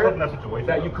I done put myself here in that situation,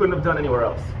 that though. you couldn't have done anywhere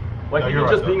else. Like No, even you're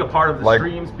just right, being though. a part of the Like-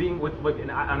 streams, being with on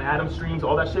Adam streams,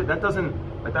 all that shit. That doesn't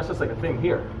that's just like a thing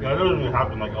here. Yeah, it doesn't even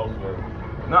happen like elsewhere.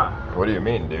 Nah. What do you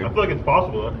mean, I dude? feel like it's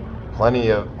possible. Though. Plenty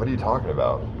of. What are you talking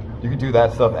about? You could do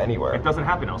that stuff anywhere. It doesn't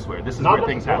happen elsewhere. This is Not where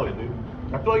things necessarily, happen.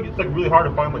 dude. I feel like it's like really hard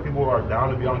to find like people who are down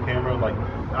to be on camera, like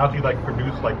actually like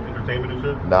produce like entertainment and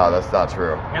shit. No, that's not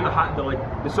true. And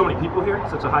there's so many people here,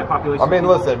 such a high population. I mean,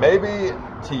 of people. listen, maybe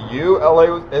to you,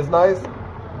 LA is nice,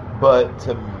 but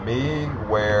to me,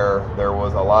 where there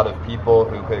was a lot of people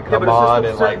who could Yeah, come but it's just on the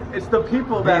and certain- like, it's the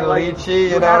people be that like leechy, you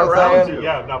you know had what I'm around saying? you.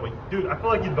 Yeah, no, but dude, I feel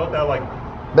like you built that like.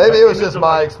 maybe it was image just of,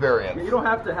 my like- experience. You don't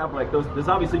have to have like those. There's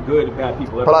obviously good and bad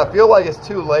people. But everywhere. I feel like it's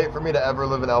too late for me to ever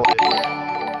live in LA.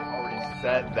 I've already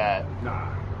set that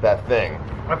thing.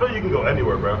 I feel like you can go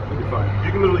anywhere, bro. It'll be fine.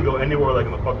 You can literally go anywhere like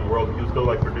in the fucking world. You can still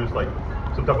like produce like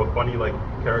some type of funny like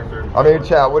character. I mean,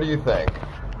 chat, what do you think?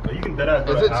 But you can dead ass.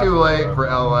 Is it too late for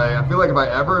LA? I feel like if I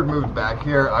ever moved back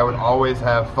here, I would always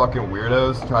have fucking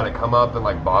weirdos try to come up and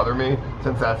like bother me,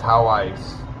 since that's how I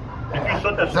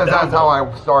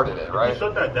started it, right? If you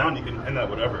shut that down, you can end that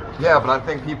whatever. Yeah, but I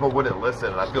think people wouldn't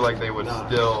listen, and I feel like they would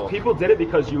still. People did it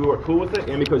because you were cool with it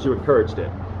and because you encouraged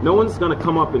it. No one's gonna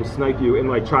come up and snipe you and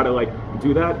like try to like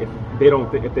do that if they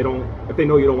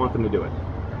know you don't want them to do it.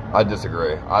 I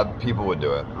disagree. People would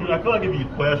do it. I feel like if you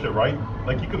play that shit right,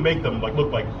 like you can make them like look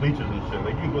like leeches and shit.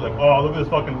 Like you can go like, oh, look at this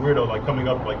fucking weirdo like coming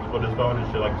up like with his phone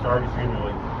and shit, like starting streaming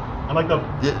like, and like the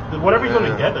whatever he's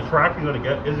gonna get, the track he's gonna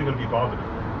get isn't gonna be positive.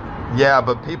 Yeah,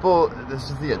 but people, this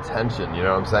is the attention. You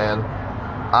know what I'm saying?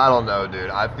 I don't know, dude.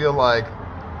 I feel like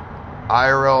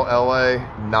IRL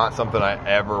LA, not something I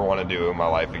ever want to do in my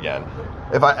life again.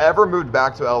 If I ever moved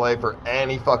back to LA for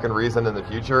any fucking reason in the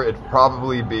future, it'd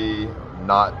probably be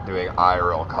not doing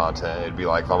IRL content. It'd be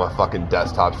like if I'm a fucking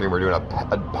desktop streamer doing a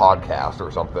podcast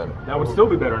or something. That would still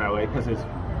be better in LA because there's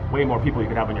way more people you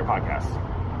can have on your podcast.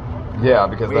 Yeah,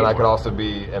 because then I could also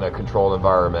be in a controlled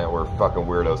environment where fucking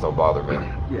weirdos don't bother me.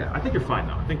 Yeah, I think you're fine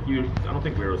though. I don't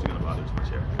think weirdos are gonna bother too much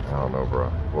here. I don't know,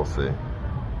 bro. We'll see.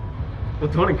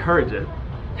 Well, don't encourage it.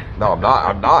 No, I'm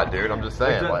not, dude. I'm just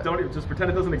saying. Don't just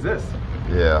pretend it doesn't exist.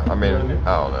 Yeah, I mean,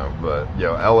 I don't know, but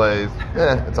yo, LA's,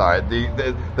 it's alright.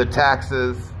 The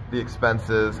taxes, the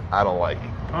expenses, I don't like.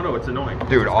 Oh no, it's annoying.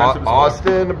 Dude,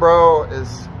 Austin, bro,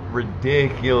 is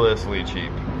ridiculously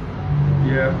cheap.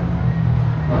 Yeah.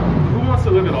 Who wants to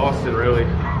live in Austin, really?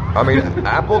 I mean,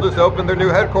 Apple just opened their new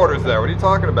headquarters there. What are you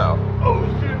talking about? Oh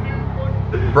shit,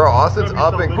 dude. Bro, Austin's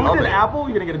up and coming. Who's in Apple?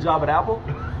 You gonna get a job at Apple?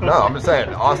 No, I'm just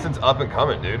saying, Austin's up and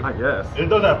coming, dude. I guess. It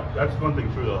does have, that's one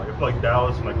thing true though. Like, I feel like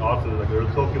Dallas and like Austin, like they're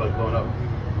totally like blowing up.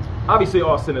 Obviously,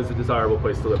 Austin is a desirable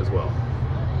place to live as well.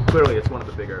 Clearly, it's one of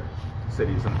the bigger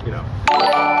cities, and you know.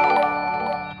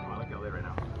 I like LA right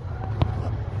now.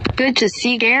 Good to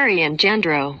see Gary and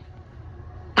Gendro.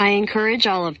 I encourage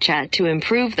all of chat to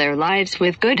improve their lives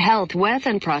with good health, wealth,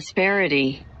 and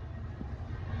prosperity.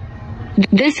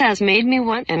 This has made me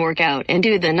want to work out and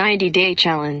do the 90-day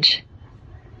challenge.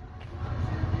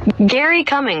 Gary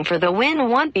coming for the win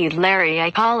won't beat Larry.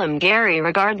 I call him Gary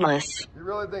regardless. You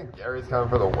really think Gary's coming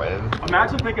for the win?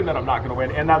 Imagine thinking that I'm not going to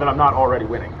win, and now that I'm not already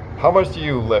winning. How much do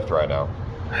you lift right now?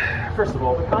 First of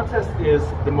all, the contest is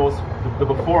the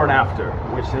before and after,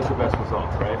 which is the best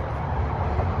results, right?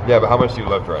 Yeah, but how much do you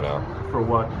lift right now? For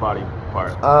what body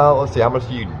part? Let's see, how much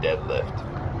do you deadlift?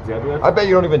 Deadlift? I bet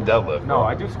you don't even deadlift. No,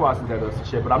 I do squats and deadlifts and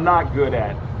shit, but I'm not good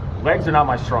at... Legs are not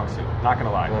my strong suit, not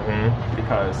gonna lie.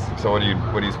 Because... So what do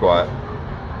you squat?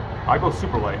 I go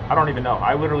super light. I don't even know.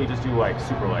 I literally just do like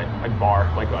super light, like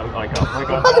bar, like a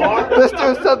bar. This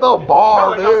dude said the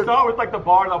bar, dude. I'll start with like the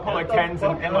bar, and I'll put like 10s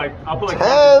and like I'll put like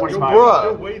 10s, 25. bro.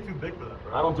 You're way too big for that,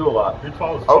 bro. I don't do a lot. You're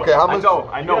tall as fuck. Okay, how much?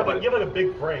 I know, but you have like a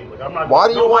big frame. Like I'm not. Why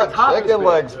do you want top is chicken big.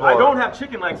 legs for? I don't have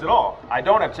chicken legs at all. I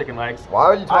don't have chicken legs. Why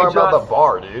are you talking about the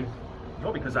bar, dude?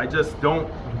 No, because I just don't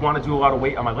want to do a lot of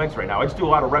weight on my legs right now. I just do a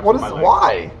lot of reps What with is my legs.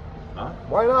 Why? Huh?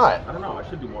 Why not? I don't know. I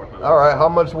should do more with my legs. All right, how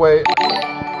much weight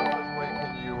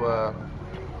can you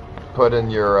put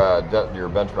in your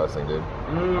bench pressing, dude?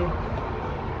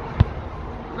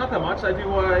 Not that much. I do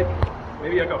like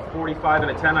maybe like a 45 and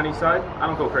a 10 on each side. I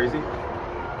don't go crazy.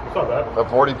 It's not bad. A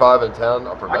 45 and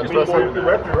 10 for bench pressing? You're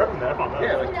repping that.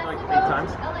 Yeah, like 8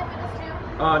 times.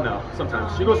 No,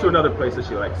 sometimes. She goes to another place that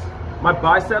she likes. My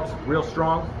biceps, real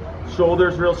strong.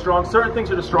 Shoulders, real strong. Certain things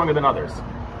are just stronger than others.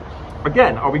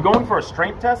 Again, are we going for a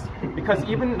strength test? Because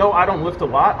even though I don't lift a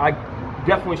lot, I'm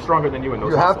definitely stronger than you in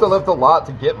those You have to lift a lot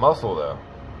to get muscle, though.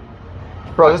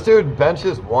 Bro, this dude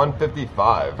benches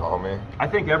 155, homie. I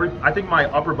think my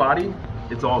upper body,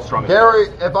 it's all strong. Gary,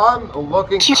 if I'm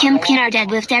looking... Kim can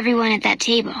out-deadlift everyone at that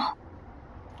table.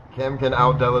 Kim can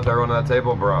out-deadlift everyone at that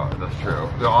table? Bro, that's true.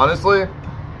 So honestly,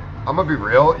 I'm gonna be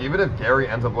real. Even if Gary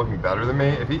ends up looking better than me,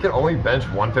 if he can only bench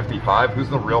 155, who's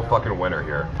the real fucking winner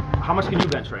here? How much can you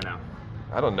bench right now?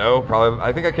 I don't know. Probably.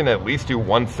 I think I can at least do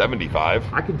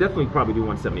 175. I could definitely probably do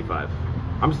 175.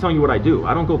 I'm just telling you what I do.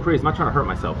 I don't go crazy. I'm not trying to hurt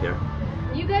myself here.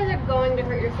 You guys are going to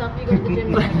hurt yourself if you go to the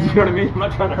gym. You know what I mean? I'm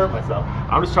not trying to hurt myself.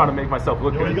 I'm just trying to make myself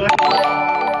look good.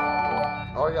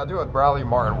 Oh yeah, do a Bradley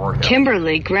Martin workout.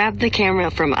 Kimberly, grab the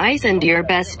camera from Ice and do your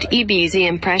best EBZ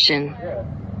impression.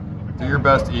 Do your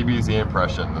best EBZ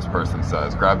impression, this person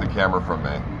says. Grab the camera from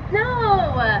me.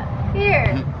 No!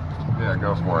 Here. Yeah,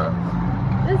 go for it.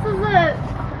 This is a...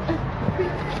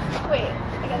 Wait,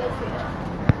 I gotta see this.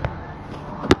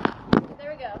 There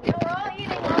we go. No, we're all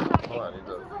eating while talking. Hold on, he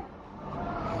does.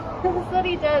 This is what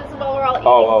he does while we're all eating.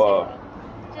 Oh.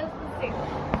 Just the soup.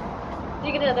 Do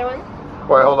you get another one?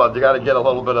 Wait, hold on. You got to get a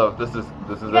little bit of this. Is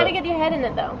You gotta get your head in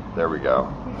it though. There we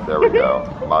go. There we go.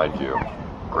 Mind you,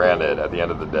 granted, at the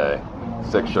end of the day,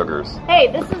 6 sugars. Hey,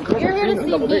 this is you're here to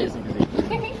see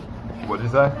me. What'd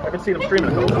you say? I haven't seen him stream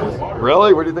in a couple days.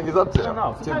 Really? What do you think he's up to? I don't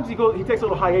know. Sometimes he takes a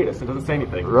little hiatus and doesn't say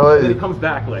anything. Really? Then he comes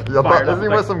back like. Yeah, fired isn't up, he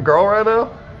like, with some girl right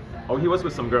now? Oh, he was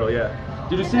with some girl, yeah.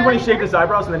 Did you see when he shaved his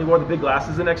eyebrows and then he wore the big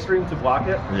glasses in extreme to block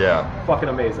it? Yeah. Fucking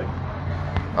amazing.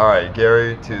 All right,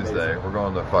 Gary, Tuesday. We're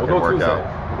going to fucking We'll go work out.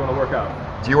 Tuesday. We're going to work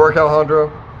out. Do you work out,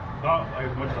 Alejandro? Not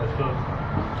as much as I should.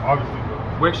 Obviously,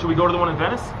 but Wait, should we go to the one in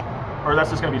Venice? Or that's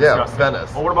just going to be Yeah, disgusting?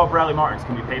 Venice. Well, what about Bradley Martin's?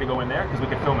 Can we pay to go in there? Because we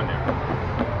can film in there.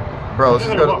 Bro,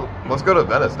 let's go to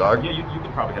Venice, dog. Yeah, you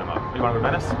can probably hit him up. You want to go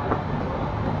to Venice?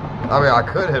 I mean, I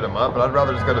could hit him up, but I'd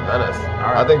rather just go to Venice.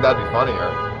 All right. I think that'd be funnier.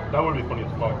 that would be funny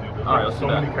as fuck, dude. There's All right, like let's so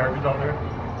do that. many characters out there.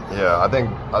 Yeah, I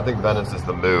think Venice is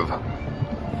the move.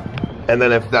 And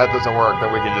then if that doesn't work,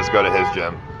 then we can just go to his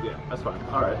gym. Yeah, that's fine.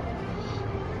 All right.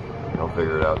 I'll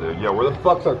figure it out, dude. Yo, where the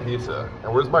fuck's our pizza?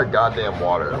 And where's my goddamn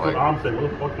water? That's Like, what I'm saying.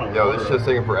 What the fuck's my yo, water? this shit's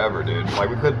taking forever, dude. Like,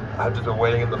 I've just been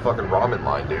waiting in the fucking ramen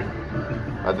line, dude.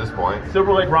 At this point.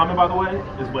 Silver Lake Ramen, by the way,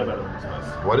 is way better than this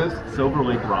place. What is? Silver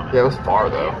Lake Ramen. Yeah, it was far,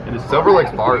 though. It is Silver far.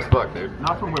 Lake's far as fuck, dude.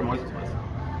 Not from where Moises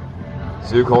was.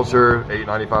 Zoo Culture,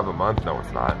 $8.95 a month? No,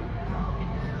 it's not.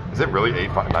 Is it really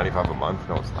 $8.95 a month?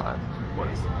 No, it's not. What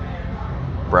is?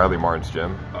 Bradley Martin's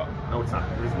gym. Oh, no, it's not.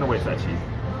 There's no way it's that cheap.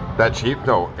 That cheap?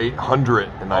 No,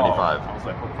 $895. I was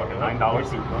like, what, fucking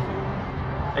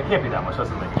 $9? It can't be that much.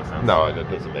 Doesn't make any sense. No, it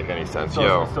doesn't make any sense. So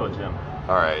Yo. it's still a gym.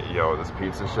 Alright, yo, this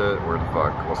pizza shit, where the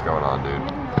fuck? What's going on, I dude?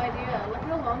 have no idea. Look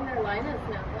how long their line is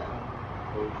now,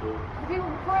 though. The people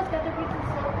before us got their pizza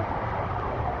slow.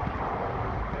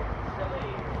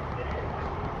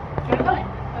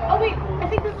 Oh wait, I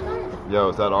think this is ours. Yo,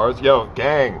 is that ours? Yo,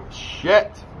 gang,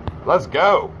 shit. Let's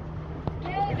go.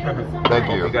 Yay, this is Thank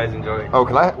ours. you. guys enjoy. Oh,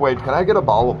 can I get a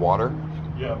bottle of water?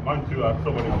 Yeah, mine too. I have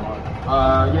so many on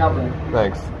mine. Yeah, I'll bring it.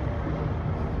 Thanks.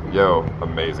 Yo,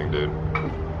 amazing, dude.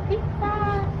 Pizza.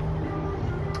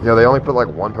 Yo, they only put like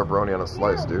 1 pepperoni on a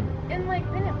slice, dude. And like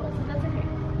pineapple, so that's okay.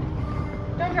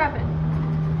 Don't drop it.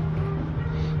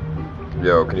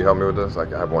 Yo, can you help me with this? I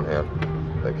have one hand.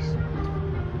 Thanks.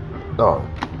 Oh.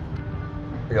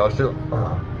 Yeah, let's do it.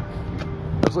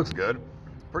 This looks good.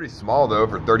 Pretty small though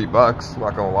for 30 bucks. I'm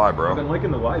not gonna lie, I've bro. been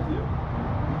liking the live view.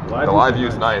 The live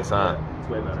view's nice, huh? Yeah, it's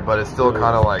way better. But it's still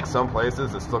kind of like some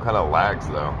places. It still kind of lags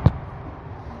though,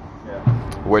 Yeah.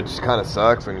 which kind of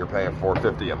sucks when you're paying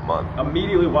 $4.50 a month.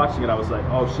 Immediately watching it, I was like,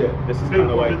 oh shit, this is kind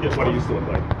of like what it used to look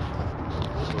like.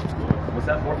 Was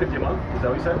that $4.50 a month? Is that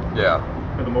what you said? Yeah.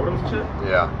 For the modems and shit?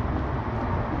 Yeah.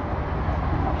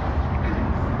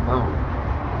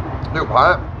 Dude,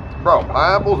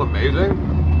 pineapple's amazing,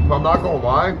 but I'm not gonna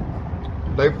lie,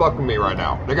 they fucking me right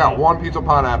now. They got 1 piece of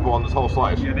pineapple on this whole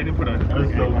slice. Yeah, they didn't put a.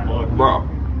 That's so fucked. Bro,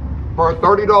 for a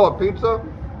 $30 pizza,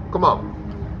 come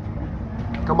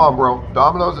on. Come on, bro.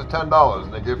 Domino's is $10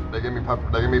 and they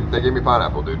give me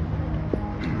pineapple, dude.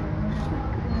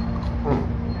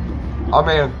 I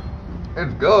mean,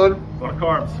 it's good. A lot of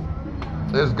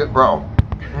carbs. It's good, bro.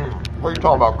 What are you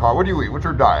talking about, Carl? What do you eat? What's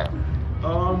your diet?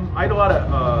 I eat a lot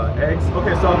of eggs.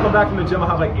 Okay, so I'll come back from the gym. I'll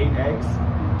have like 8 eggs,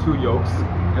 2 yolks,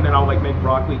 and then I'll like make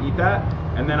broccoli, eat that,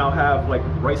 and then I'll have like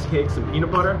rice cakes and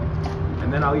peanut butter,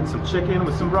 and then I'll eat some chicken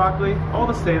with some broccoli. All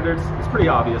the standards. It's pretty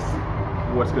obvious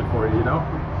what's good for you, you know.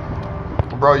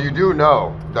 Bro, you do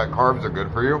know that carbs are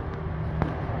good for you?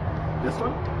 This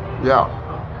one? Yeah.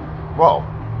 Well,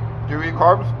 do you eat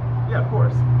carbs? Yeah, of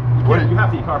course. You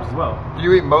have to eat carbs as well. Do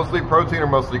you eat mostly protein or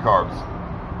mostly carbs?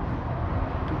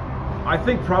 I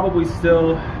think probably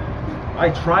still.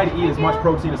 I try to eat as much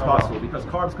protein as possible because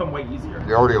carbs come way easier.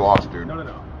 You already lost, dude. No.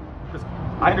 Because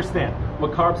I understand,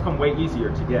 but carbs come way easier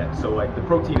to get. So like the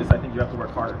protein is, I think you have to work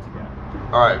harder to get.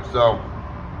 All right, so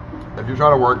if you're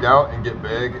trying to work out and get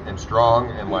big and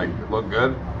strong and like look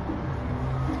good,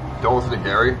 don't listen to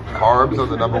Gary. Carbs are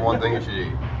the #1 thing you should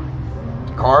eat.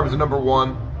 Carbs are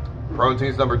 #1,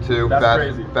 protein's #2,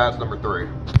 fat's #3.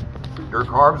 Your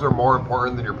carbs are more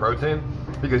important than your protein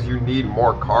because you need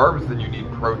more carbs than you need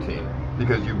protein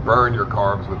because you burn your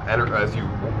carbs with energy as you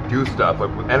do stuff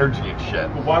like with energy and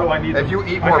shit. But why do I need them? If you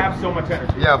eat more, I have so much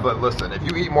energy. Yeah, but listen, if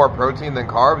you eat more protein than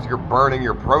carbs, you're burning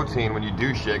your protein when you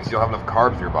do shit because you don't have enough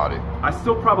carbs in your body. I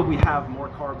still probably have more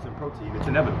carbs than protein. It's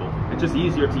inevitable. It's just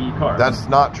easier to eat carbs. That's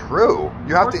not true.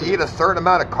 You have to eat a certain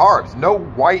amount of carbs. No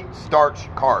white starch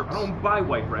carbs. I don't buy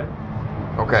white bread.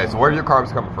 Okay, so where are your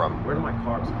carbs coming from? Where do my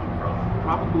carbs come from?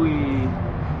 Probably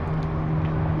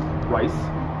rice,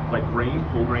 like grain,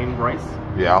 whole grain rice.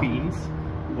 Yeah. Beans,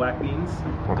 black beans.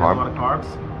 Okay. There's a lot of carbs.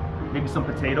 Maybe some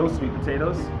potatoes, sweet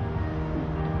potatoes.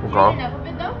 Okay. enough of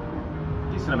it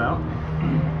though? Decent amount.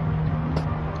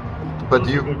 But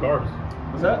do you? Good carbs.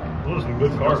 What's that? Those are some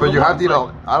good carbs. But you have to eat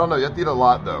a. I don't know. You have to eat a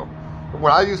lot though.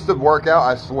 When I used to work out,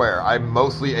 I swear I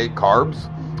mostly ate carbs.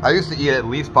 I used to eat at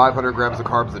least 500 grams of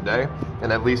carbs a day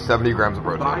and at least 70 grams of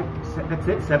protein. That's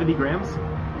it. 70 grams.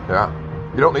 Yeah.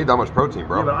 You don't need that much protein,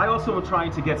 bro. Yeah, but I also am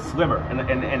trying to get slimmer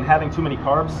and having too many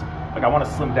carbs. Like I want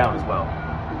to slim down as well.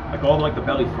 Like all like the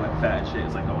belly fat and shit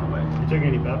is like going away. You taking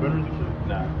any fat burners and shit?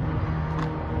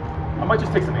 Nah. I might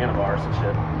just take some antibiotics and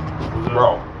shit.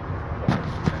 Bro,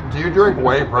 do you drink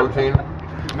whey protein?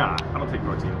 Nah, I don't take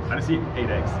protein. I just eat 8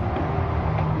 eggs.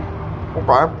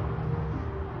 Okay.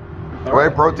 Whey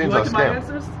protein's you a like my scam.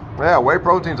 answers? Yeah, whey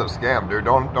protein's a scam, dude.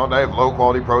 Don't they have low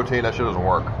quality protein? That shit doesn't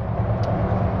work.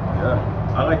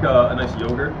 Yeah. I like a nice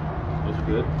yogurt. Those are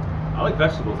good. I like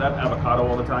vegetables. I have avocado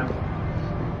all the time.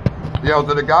 Yo,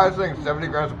 so the guy saying 70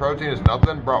 grams of protein is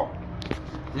nothing, bro.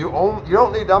 You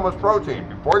don't need that much protein.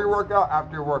 Before your workout,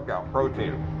 after your workout,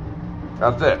 protein.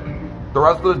 That's it. The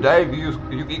rest of the day, if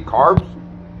you eat carbs,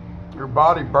 your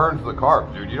body burns the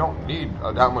carbs, dude. You don't need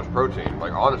that much protein.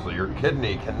 Like, honestly, your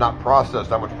kidney cannot process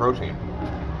that much protein.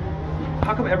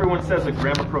 How come everyone says a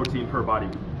gram of protein per body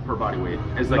weight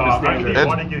is like No, the standard? I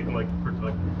want to get like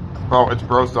Oh, it's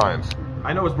bro science.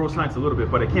 I know it's bro science a little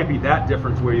bit, but it can't be that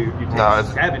different where you take No,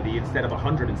 70 instead of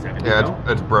 170. Yeah, you know?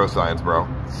 it's bro science, bro.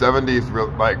 70 is real,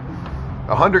 like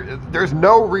 100. There's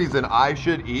no reason I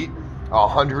should eat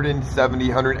 170,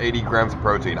 180 grams of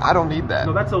protein. I don't need that.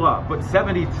 No, that's a lot, but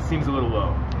 70 seems a little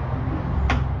low.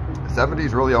 70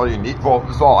 is really all you need. Well,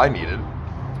 that's all I needed.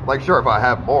 Like, sure, if I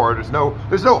have more, there's no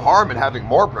harm in having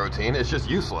more protein. It's just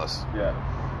useless. Yeah.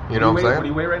 You know what I'm saying? What do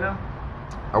you weigh right now?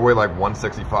 I weigh like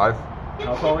 165.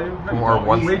 How tall are you?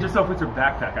 Or You weighed yourself with your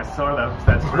backpack. I saw that.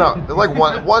 That's No, like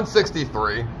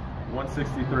 163.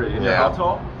 163. And Yeah. How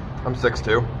tall? I'm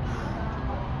 6'2".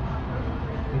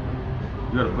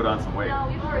 You gotta put on some weight. No,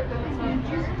 we've already put this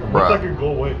on. what's like Bruh. your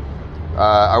goal weight?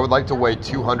 I would like to weigh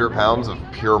 200 pounds of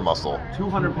pure muscle.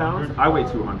 200 pounds? I weigh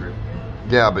 200.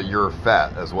 Yeah, but you're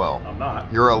fat as well. I'm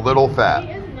not. You're a little He fat.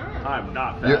 is not. I'm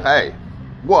not fat. Hey,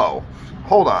 whoa,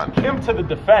 hold on. Him to the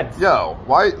defense. Yo,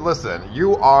 why? Listen,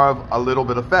 you are a little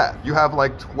bit of fat. You have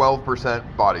like 12%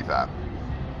 body fat,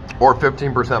 or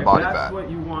 15% body If that's fat. what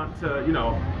you want to, you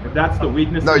know, if that's the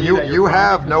weakness. No, in you that you're you fine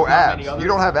have with, no there's not many abs. others. You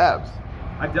don't have abs.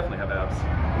 I definitely have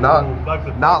abs.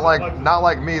 Not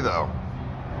like me though.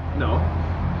 No,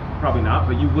 probably not.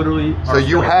 But you literally. So are you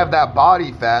still- have that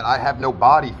body fat. I have no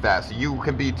body fat. So you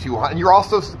can be 200. And you're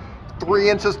also 3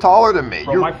 inches taller than me.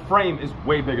 Bro, my frame is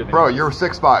way bigger than Bro, yours. you're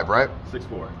 6'5", right?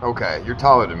 6'4". Okay, you're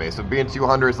taller than me. So being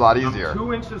 200 is a lot easier. I'm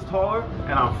 2 inches taller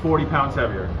and I'm 40 pounds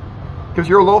heavier. Because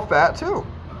you're a little fat too.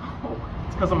 Oh,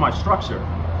 it's because of my structure.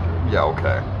 Yeah,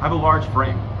 okay. I have a large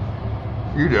frame.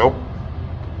 You do.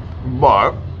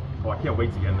 But, Oh, I can't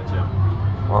wait to get in the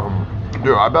gym.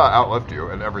 dude, I bet I outlift you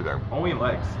and everything. Only in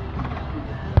legs.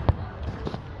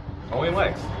 Only in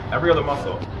legs. Every other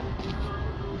muscle.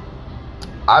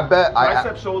 I bet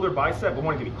Tricep, shoulder, bicep, but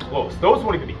won't even be close. Those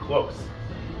won't even be close.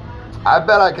 I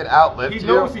bet I could outlift He you.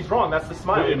 knows he's wrong. That's the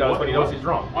smile he Wait, does what? when he knows he's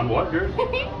wrong. On what, dude?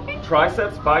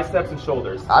 Triceps, biceps, and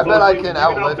shoulders. I bet I So can you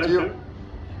outlift outlift you. him?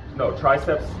 No,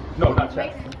 triceps. No, not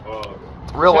chest.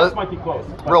 Chest might be close.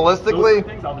 But Realistically- those two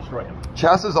things, I'll destroy him.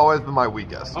 Chest has always been my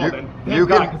weakest. Oh, then you thank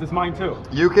God, can because it's mine too.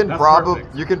 you can That's probably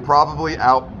perfect.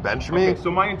 out bench me. Okay, so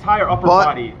my entire upper but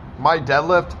body. my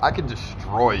deadlift, I can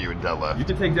destroy you in deadlift. You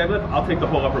can take deadlift. I'll take the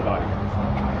whole upper body.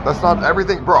 That's not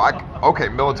everything, bro. Okay,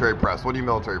 military press. What do you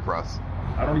military press?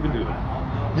 I don't even do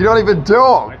that. You don't even do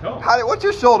them. I don't. What's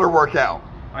your shoulder workout?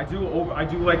 I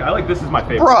like this is my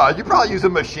favorite. Bruh, you probably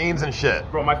using machines and shit.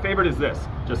 Bro, my favorite is this.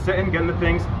 Just sitting, getting the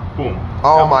things, boom.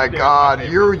 Oh Down my the stairs, god, my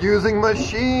favorite. you're using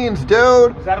machines,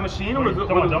 dude. Is that a machine or is it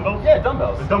Talking about dumbbells? Yeah,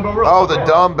 dumbbells. The dumbbell row. Oh, the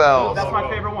dumbbells. That's my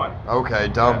favorite one. Okay,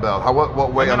 dumbbell.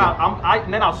 What weight And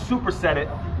on then I'll superset it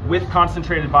with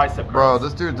concentrated bicep curls. Bro,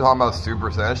 this dude talking about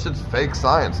superset. That shit's fake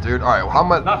science, dude. All right, how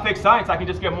much? Not fake science. I can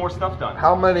just get more stuff done.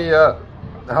 How much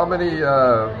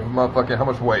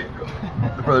weight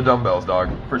for the dumbbells, dog?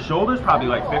 For shoulders, probably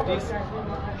like 50s.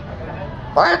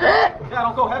 Yeah, I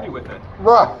don't go heavy with it.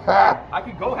 Bro, I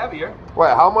could go heavier. wait,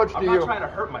 how much I'm do not you? trying to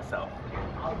hurt myself.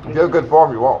 If you have good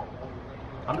form, you won't.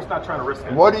 I'm just not trying to risk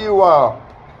it. What do you? I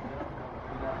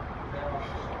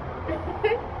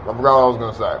forgot what I was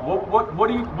gonna say.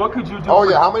 What could you do? Oh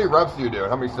for- yeah, how many reps do you do?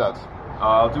 How many sets?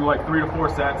 I'll do like 3 to 4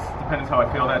 sets, depends how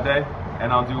I feel that day.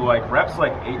 And I'll do like reps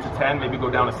like 8 to 10, maybe go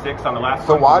down to 6 on the last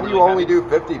So one. why It's do you really only heavy. do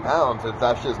 50 pounds if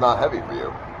that shit's not heavy for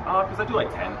you? Because I do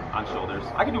like 10 on shoulders.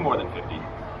 I can do more than 50.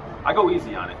 I go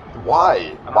easy on it. Why?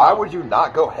 don't Why know. would you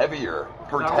not go heavier?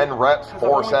 for 10 reps,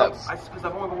 4 sets. Because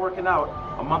I've only been working out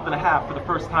a month and a half for the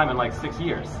first time in like 6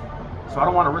 years. So I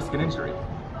don't want to risk an injury.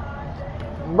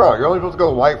 Bro, you're only supposed to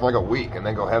go light for like a week and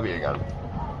then go heavy again.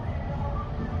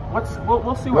 We'll see You what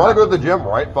want to happens. go to the gym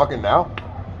right fucking now?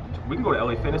 We can go to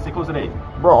LA Fitness. They close at 8.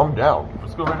 Bro, I'm down.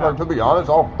 Let's go right now. Like, to be honest,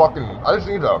 I just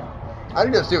need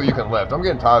to see what you can lift. I'm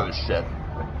getting tired of this shit.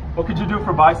 What could you do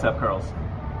for bicep curls?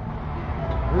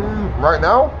 Right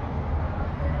now?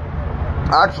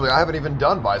 Actually, I haven't even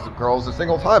done bicep curls a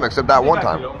single time except that one I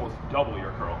time. could almost double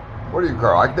your curl. What do you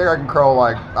curl? I think I can curl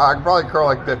like, I can probably curl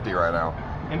like 50 right now.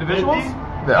 Individuals?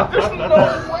 Yeah. There's no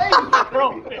way you can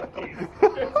curl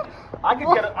 50s.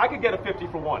 I could get a 50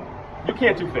 for one. You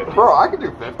can't do 50. Bro, I can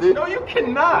do 50. No, you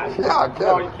cannot. Yeah, I can.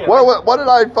 No, you can't. What did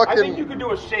I fucking? I think you could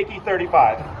do a shaky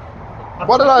 35.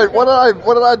 What did I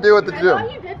do at the I gym?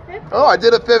 thought you did 50. Oh, I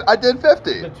did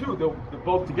 50. The two, they're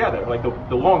both together, like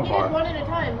the long You bar. did one at a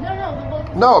time. No,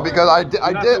 the No, because I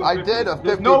You're not did doing a 50s. 50.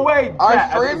 There's no way, I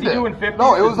Kat, streamed is he it. doing 50s?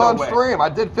 No, it was There's no on way. stream. I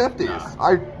did 50s.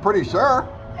 I'm pretty sure.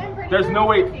 There's no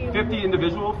way 50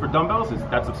 individual for dumbbells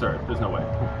that's absurd. There's no way.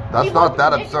 That's not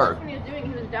that absurd. When he was doing,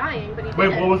 he was dying, but he Wait,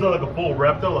 did what was that, like a full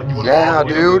rep though? Like you Yeah,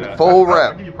 do dude, that. full I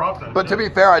rep. give you props on But to be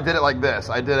fair, I did it like this.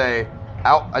 I did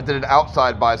an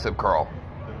outside bicep curl.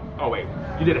 Oh wait,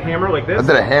 you did a hammer like this? I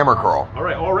did a hammer curl. All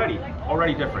right, already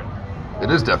different. It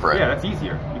is different. Yeah, that's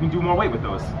easier. You can do more weight with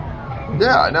those.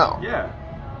 Yeah, I know. Yeah.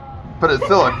 But it's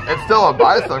still a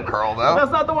bicep curl though.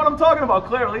 That's not the one I'm talking about,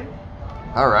 clearly.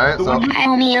 All right, so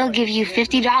Homie, I'll give you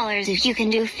 $50 if you can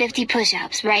do 50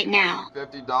 push-ups right now.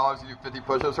 $50. You do 50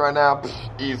 push-ups right now?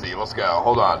 Psh, easy. Let's go.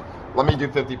 Hold on. Let me do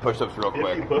 50 push-ups real 50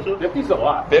 quick. push-ups? 50's a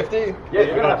lot. 50? Yeah,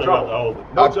 you're gonna have trouble.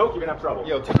 No joke, you're gonna have trouble.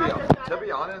 Yo, to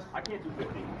be honest, I can't do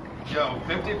 50. yo,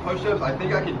 50 push-ups, I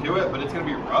think I can do it, but it's gonna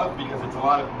be rough because it's a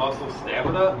lot of muscle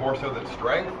stamina, more so than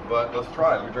strength. But let's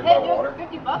try. Let me drink my water.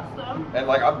 $50 though. And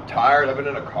like, I'm tired. I've been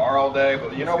in a car all day.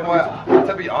 But you know what?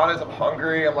 To be honest, I'm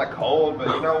hungry. I'm like cold. But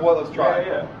you know what? Let's try.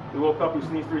 Yeah. You woke up, you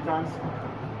sneezed 3 times?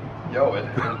 Yo,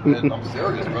 I'm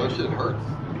serious, bro. This shit hurts.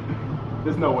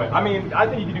 There's no way. I mean, I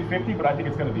think you can do 50, but I think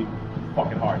it's gonna be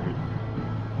fucking hard, dude.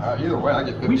 Either way, I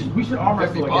get 50. We should arm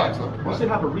wrestle again. $50. We should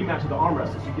have a rematch of the arm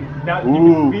wrestles. You can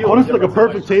Ooh, feel oh, the this is like a difference.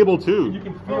 perfect table too. You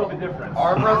can feel the difference.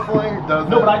 Arm wrestling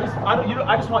doesn't. No, but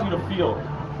I just want you to feel.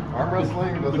 Arm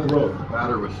wrestling doesn't growth.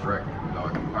 matter with strength,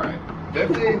 dog. All right,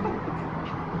 50.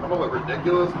 I'm gonna look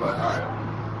ridiculous, but all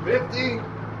right, 50.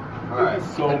 All right.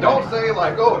 So and don't say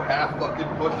like, oh, half fucking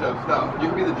push-ups. No, you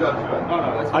can be the judge of it.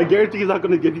 No, that's I guarantee he's not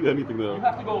going to give you anything though. You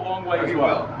have to go a long way No, as you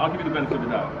well. will. I'll give you the benefit of the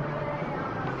doubt.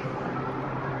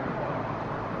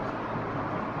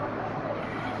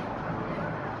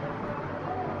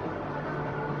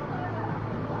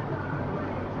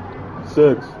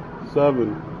 Six,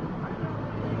 7,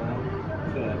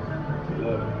 10,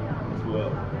 11,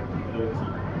 12, 13,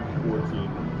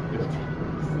 14, 15,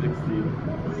 16,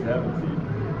 17,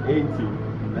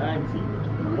 18, 19,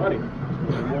 20,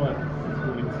 21,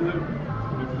 22,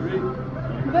 23,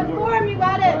 24, Good form, you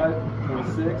got it.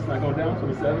 25, 26, not going down,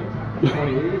 27,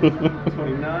 28,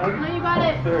 29, No, you got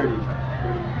it. 30,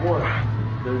 31,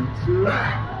 32,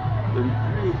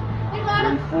 33, You got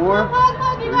it. 34,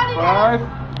 Look, you got it.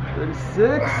 35,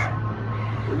 36,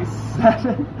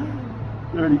 37,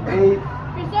 38,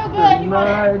 You're so good. You got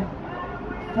it.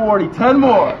 39, 40. 10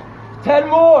 more. 10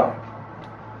 more.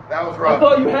 That was I rough.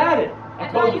 thought you had it. I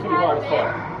I told thought you it was you going to be hard had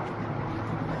as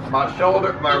fuck. My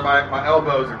shoulder, my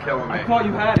elbows are killing me. I thought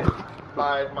you had it.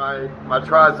 My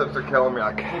triceps are killing me.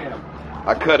 I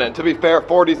couldn't. To be fair,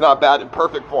 40's not bad in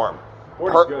perfect form.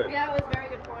 40's good. Yeah, it was very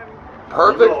good form.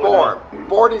 Perfect form.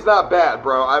 40's not bad,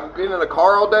 bro. I've been in a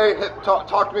car all day.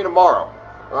 Talk to me tomorrow.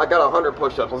 I got 100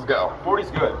 push-ups. Let's go. 40's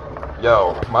good.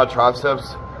 Yo, my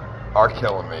triceps are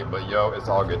killing me, but yo, it's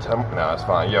all good. No, it's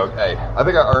fine. Yo, hey, I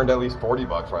think I earned at least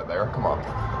 $40 right there. Come on.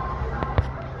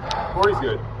 40's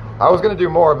good. I was gonna do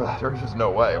more, but there's just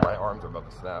no way. My arms are about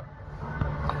to snap.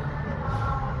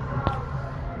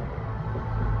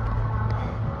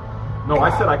 No,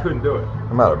 I said I couldn't do it.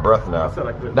 I'm out of breath now. I said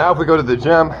I couldn't. Now, if we go to the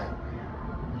gym,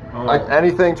 like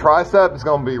anything tricep, it's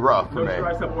gonna be rough for No me.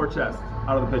 tricep or chest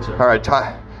out of the picture. All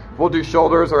right, we'll do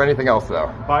shoulders or anything else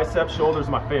though. Bicep, shoulders,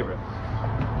 my favorite.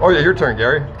 Oh yeah, your turn,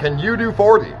 Gary. Can you do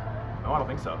 40? No, I don't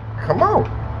think so. Come on.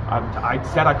 I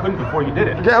said I couldn't before you did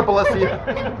it. Yeah, but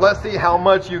let's see how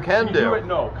much you can Can you do do. it?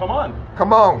 No, come on.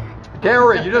 Come on,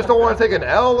 Gary. You just don't want to take an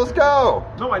L. Let's go,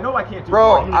 No, I know I can't do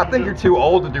bro. 40. I think you're too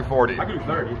old to do 40. I can do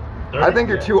 30. I think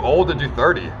you're too old to do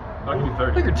 30. I can do I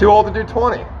 30. think you're too old to do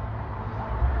 20.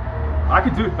 I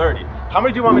could do 30. How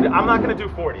many do you want me to do? I'm not going to do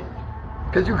 40.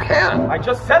 Cause you can. I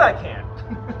just said I can't.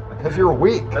 Because you're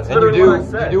weak. That's and you literally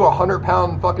what I said. do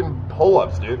 100-pound fucking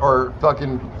pull-ups, dude, or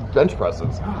fucking bench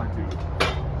presses. Oh, dude.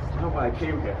 I don't know why I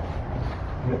came here.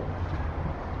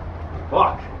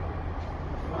 Fuck.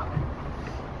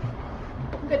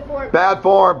 Good form. Bad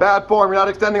form, bad form. You're not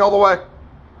extending all the way.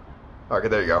 Okay,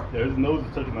 there you go. Yeah, his nose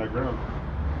is touching that ground.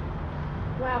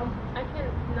 Wow, I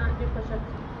can't not do push-ups.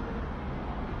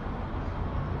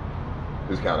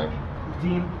 Who's counting?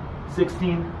 15,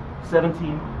 16,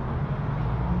 17. 19.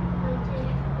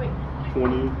 Wait.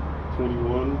 20,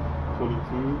 21,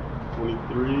 22,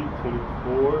 23,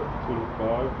 24,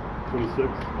 25, 26,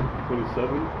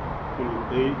 27,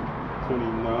 28,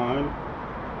 29,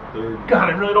 30. God,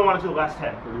 I really don't want to do the last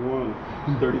 10. 31,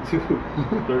 32,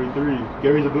 33.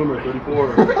 Gary's a boomer,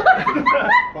 34.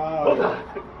 Hold on.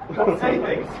 Don't say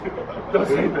things. Don't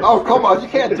say things. Oh, come on. You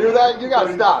can't do that. You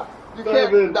gotta stop. You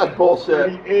can't. That's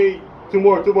bullshit. 38. Two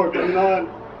more, 39.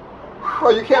 Bro,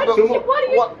 you can't. What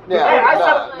are you? Yeah, Hey, I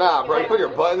said- nah, bro. You put your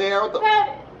butt in the air. What the?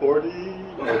 40,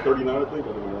 or 39, I think. I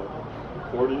don't know.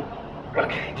 40.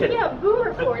 Okay, kid. Yeah,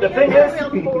 boomer 40. The thing I'm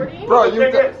is- real 40. Bro, The thing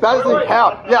is- that doesn't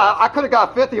count. Yeah, I could have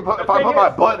got 50 if I The put thing my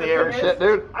is- butt in the air thing and shit, is,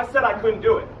 dude. I said I couldn't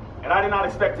do it, and I did not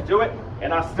expect to do it,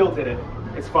 and I still did it.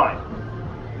 It's fine.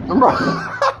 Bro,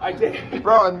 I did.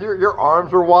 bro, and your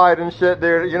arms were wide and shit,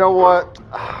 dude. You know what?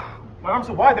 My arms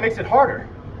are wide. That makes it harder.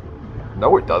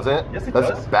 No, it doesn't. Yes, it That's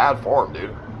does. bad form,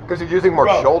 dude. Because you're using more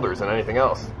Bro. shoulders than anything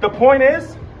else. The point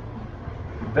is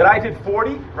that I did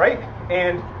 40, right?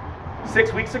 And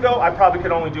 6 weeks ago, I probably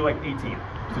could only do like 18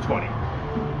 to 20.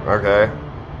 Okay.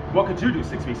 What could you do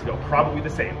 6 weeks ago? Probably the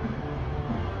same.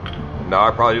 No,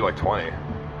 I probably do like 20.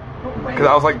 Because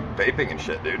I was like vaping and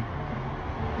shit, dude.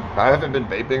 I haven't been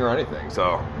vaping or anything,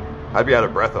 so I'd be out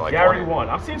of breath at like Gary 20. won.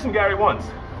 I'm seeing some Gary ones.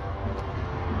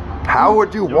 How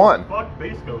would you Yo, won? Fuck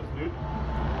base coast, dude.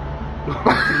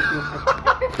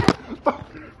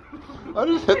 I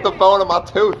just hit the phone on my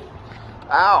tooth.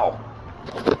 Ow.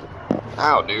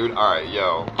 Ow, dude. Alright,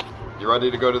 yo. You ready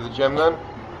to go to the gym then?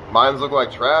 Mines look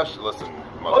like trash? Listen.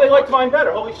 Oh, they liked mine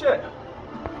better. Holy shit.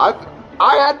 I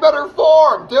had better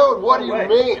form, dude. What do you way.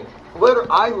 mean?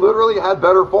 I literally had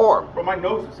better form. Bro, my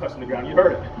nose was touching the ground. You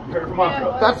heard it. You heard it from my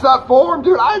throat. That's not form,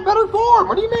 dude. I had better form.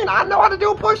 What do you mean? I know how to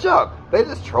do a push-up. They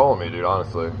just troll me, dude,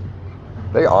 honestly.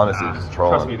 They honestly just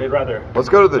troll Trust me, they'd rather. Let's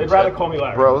go to the They'd gym. rather call me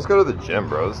Larry. Bro, let's go to the gym,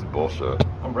 bro. This is bullshit.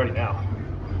 I'm ready now.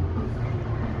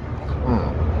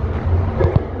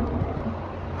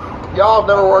 Y'all have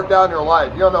never worked out in your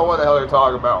life. You don't know what the hell you're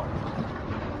talking about.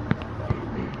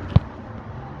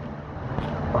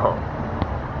 Oh.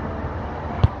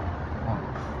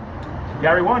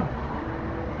 Gary won.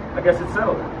 I guess it's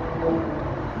settled.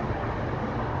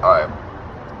 Alright.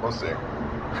 We'll see.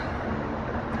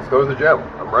 Let's go to the gym.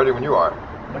 I'm ready when you are.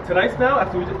 Like tonight's now,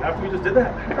 after we just did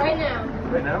that. Right now.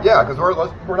 Right now? Yeah, because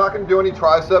we're not going to do any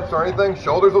triceps or anything.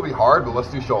 Shoulders will be hard, but let's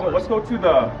do No, shoulders. let's do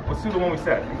the one we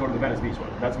said. We go to the Venice Beach one.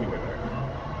 That's gonna be way better.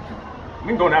 We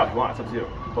can go now if you want. It's up to you.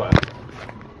 But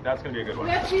that's gonna be a good We one.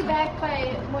 have to be back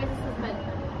by Moises'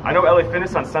 suspension. I know LA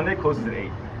Fitness on Sunday closes at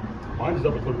 8. Mine is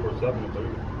up at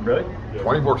 24/7. Really? Yeah.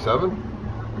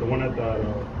 24/7? The one at that.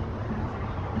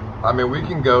 I mean, we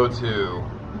can go to...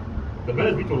 The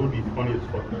Venice Beach one would be funny as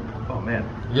fuck. Though. Oh man.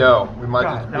 Yo, we might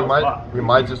God, just that was a lot. we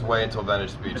might just wait until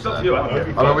Venice Beach. It's up to then. you. I don't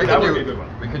care. I mean, we That can would be a good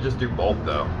one. we could just do both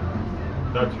though.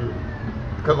 That's true.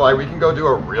 Cause like we can go do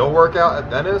a real workout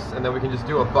at Venice, and then we can just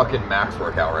do a fucking max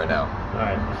workout right now.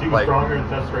 Alright. See who's Like- stronger and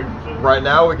test strength and shit. Right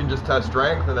now we can just test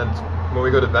strength, and then when we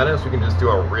go to Venice, we can just do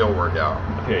a real workout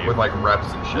Okay, with like reps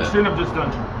and We shit. shouldn't have just done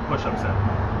push-ups then.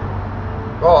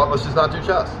 Well, let's just not do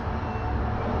chest.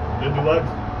 Did do legs?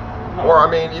 No. Or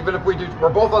I mean, even if we do, we're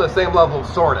both on the same level of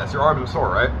soreness. Your arms are sore,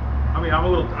 right? I mean,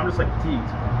 I'm just like fatigued.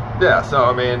 Yeah. So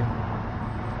I mean,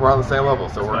 we're on the same level,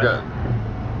 so we're fine. good.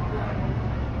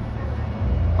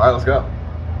 All right, let's go.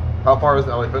 How far is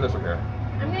LA Fitness from here?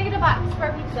 I'm gonna get a box for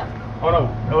a pizza. Oh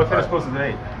no, LA Fitness closes at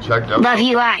 8. Checked out. Love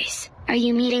you, Ice. Are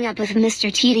you meeting up with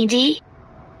Mr. TDD?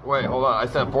 Wait, hold on.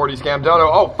 I sent 40 scam dono.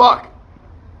 Oh, fuck.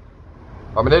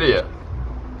 I'm an idiot.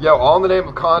 Yo, all in the name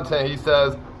of content, he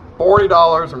says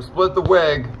 $40 from Split the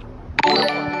Wig.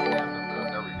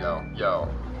 There we go. Yo.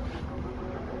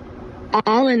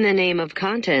 All in the name of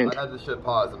content. I had this shit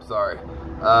paused. I'm sorry.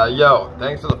 Yo,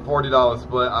 thanks for the $40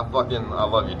 split. I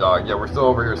love you, dog. Yeah, we're still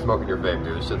over here smoking your vape,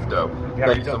 dude. This shit's dope. Yeah,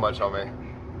 Thank you you so dope. much, homie.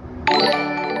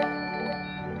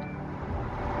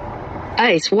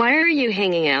 Ice, why are you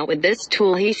hanging out with this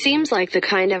tool? He seems like the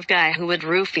kind of guy who would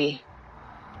roofie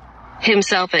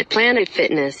himself at Planet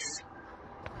Fitness.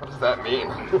 What does that mean?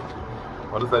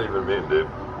 What does that even mean, dude?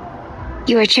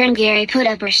 Your turn, Gary. Put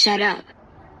up or shut up.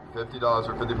 $50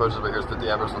 for 50 pushes, but here's 50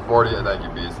 embers for 40, and thank you,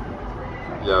 bees.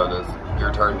 Yo, it is.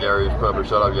 Your turn, Gary. Put up or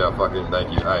shut up. Yeah, fucking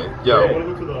thank you. Alright, yo. Hey, wanna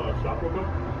go to the shop real quick?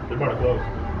 They're about to close.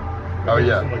 Oh,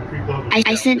 yeah. Some, like, pre-close.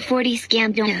 I sent 40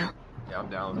 scam dono. Yeah, I'm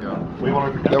down. Let's go. What do you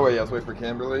want to No way, yeah, let's wait for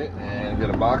Kimberly and get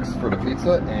a box for the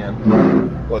pizza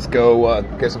and let's go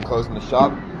get some clothes in the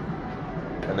shop.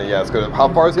 And then, yeah, let's go to, how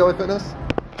far is the LA Fitness?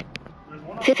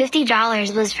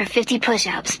 $50 was for 50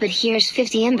 push-ups, but here's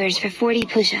 50 embers for 40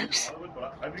 push-ups.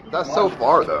 That's so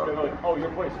far, though. Oh,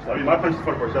 your place. I mean, my place is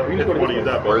 24/7. You want to use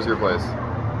that. Where's your place?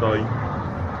 So,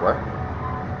 Where?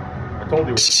 I told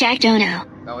you. Shack dono.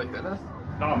 LA Fitness?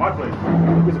 No, my place.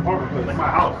 His apartment place. Like my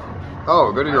house.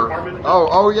 Oh, go to your,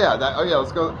 oh yeah,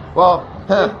 let's go. Well,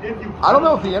 I don't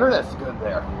know if the internet's good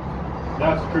there.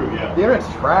 That's true, yeah. The internet's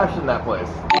trash in that place.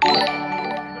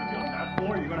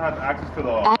 You're going to have access to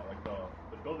the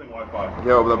building Wi-Fi.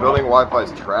 Yo, the building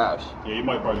Wi-Fi's trash. Yeah, you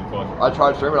might probably close. I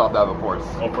tried streaming off that before. It's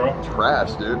bro?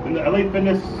 trash, dude. In the LA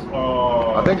Fitness,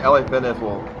 I think LA Fitness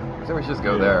will, I think we should just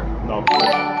go there. No.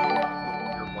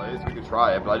 Your place, we could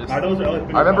try it, but I just, I know it's LA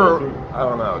Fitness. I remember, I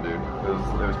don't know, dude.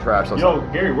 It was trash. Yo,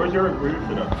 Gary, where's your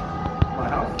shit at? My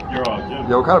house? Your gym.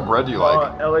 Yo, what kind of bread do you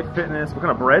like? LA Fitness. What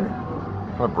kind of bread?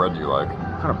 What kind of bread do you like?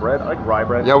 What kind of bread? I like rye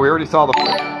bread. Yeah, we already saw the.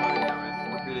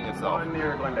 It's repeating itself.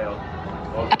 Near Glendale.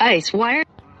 Ice, why are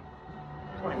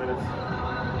 20 minutes.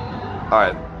 All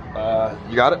right,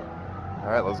 you got it. All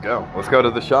right, let's go. Let's go to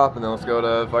the shop and then let's go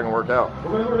to fucking work out.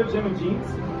 We're gonna go to the gym in jeans.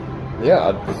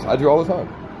 Yeah, I do all the time.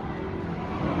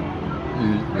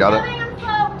 You got it. I'm slow.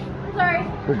 I'm sorry.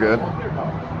 We're good.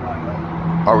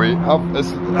 Are we?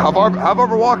 How far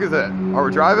of a walk is it? Are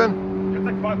we driving? It's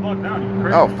like 5 blocks down. You're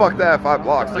crazy. Oh, fuck that. 5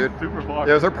 blocks, It's dude. like super blocks.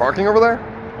 Yeah, is there parking over there?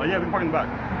 Oh, yeah, we can park in the back.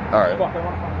 All right.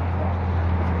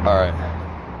 All right.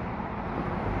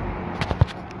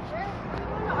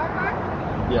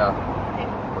 Yeah.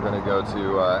 We're gonna go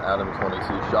to Adam 22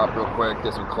 shop real quick,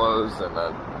 get some clothes, and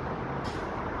then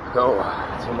go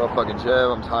to the motherfucking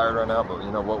gym. I'm tired right now, but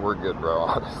you know what? We're good, bro.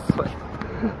 Honestly,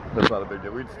 that's not a big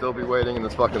deal. We'd still be waiting in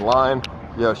this fucking line.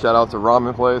 Yo, shout out to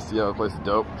ramen place. Yo, the place is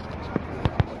dope.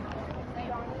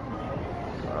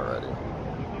 Alrighty.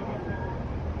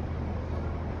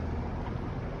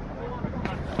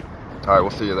 All right,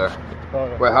 we'll see you there.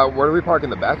 Wait, where do we park in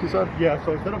the back, you said? Yeah,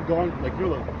 so instead of going, like, you're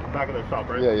the back of the shop,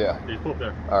 right? Yeah, yeah. You pull up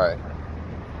there. All right.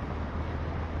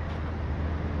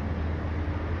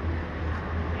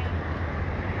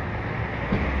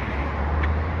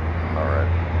 All right.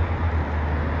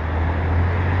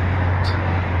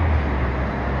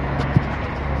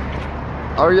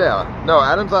 Oh, yeah. No,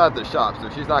 Adam's not at the shop, so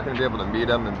she's not going to be able to meet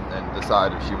him and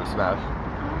decide if she would smash.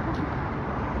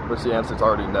 Which the answer's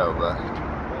already no, but...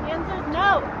 The answer's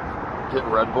no. Get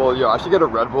Red Bull. Yo, I should get a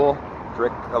Red Bull,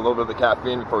 drink a little bit of the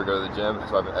caffeine before we go to the gym,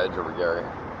 so I have an edge over Gary.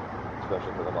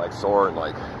 Especially because I'm like sore and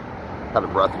like out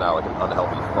of breath now, like an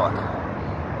unhealthy fuck.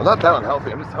 I'm not that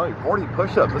unhealthy, I'm just telling you, 40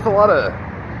 push-ups, that's a lot of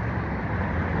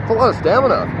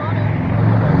stamina.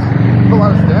 It's a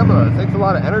lot of stamina. It takes a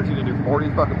lot of energy to do 40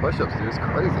 fucking push-ups, dude. It's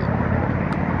crazy.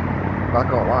 Not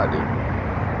gonna lie, dude.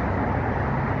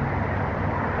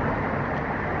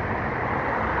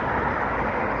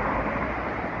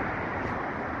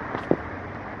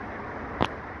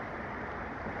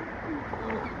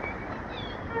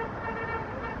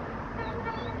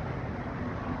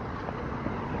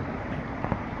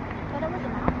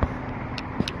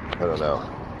 I don't know.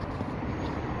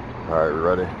 Alright, we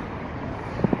ready?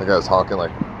 That guy's honking like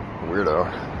a weirdo.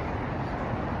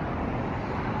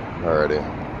 Alrighty.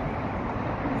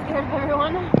 I'm scared of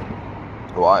everyone.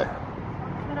 Why?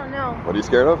 I don't know. What are you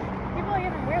scared of? People are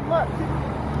giving weird looks.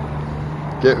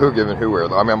 Get who giving who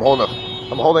weird? I mean, I'm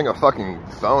holding a fucking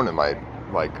phone in my,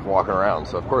 like, walking around,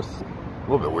 so of course, a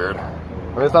little bit weird. I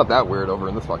mean, it's not that weird over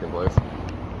in this fucking place.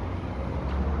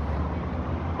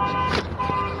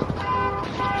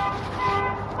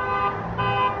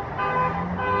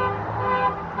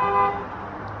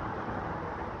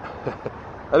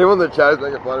 Anyone in the chat is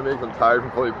making fun of me because I'm tired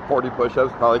from 40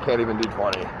 push-ups, probably can't even do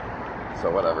 20.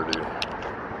 So whatever, dude.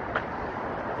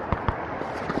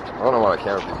 I don't know why my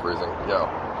camera keeps freezing. Yo,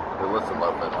 hey, listen,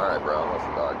 Loafman. Alright, bro,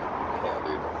 listen, dog. Can't,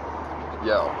 dude.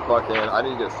 Yo, fucking, I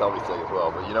need to get a selfie stick as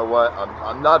well. But you know what?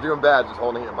 I'm not doing bad, just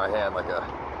holding it in my hand like a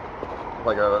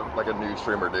new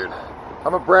streamer, dude.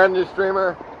 I'm a brand new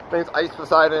streamer. Name's Ice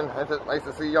Poseidon. It's nice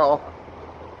to see y'all.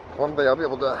 One day I'll be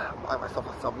able to buy myself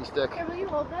a selfie stick. Here, will you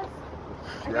hold this?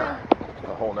 Yeah,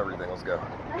 I'm holding everything. Let's go.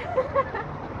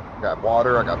 I got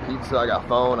water, I got pizza, I got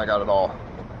phone, I got it all.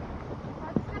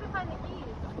 I just gotta find the keys.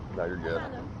 No, you're good.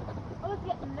 I was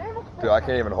getting nervous. Dude, I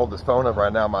can't even hold this phone up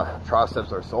right now. My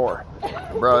triceps are sore.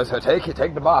 Bro, so take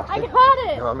the box. I Take, got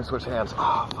it. Here, let me switch hands.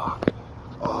 Oh, fuck.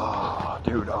 Oh,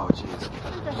 dude, oh, jeez. It's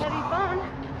a heavy phone.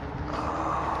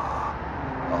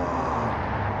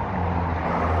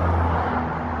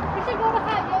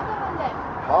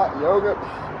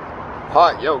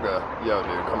 Hot yoga. Yo,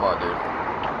 dude, come on, dude.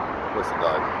 Listen,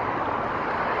 dog.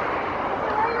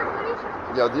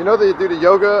 Yo, do you know they do the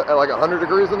yoga at like 100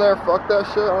 degrees in there? Fuck that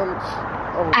shit.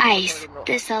 Ice,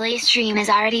 this LA stream is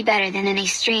already better than any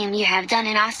stream you have done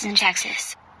in Austin,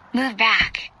 Texas. Move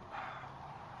back.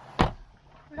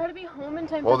 We gotta be home in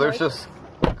time. Well, there's just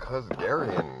because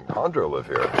Gary and Condro live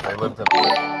here. They lived in.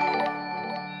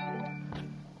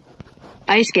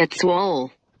 Ice gets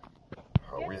swole.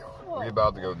 Oh, we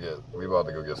about to go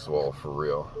get swole for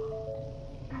real.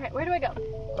 All right, where do I go?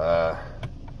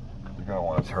 You're gonna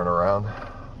want to turn around,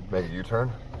 make a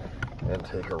U-turn, and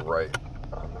take a right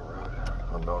on the road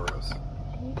on Melrose.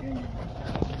 Can you turn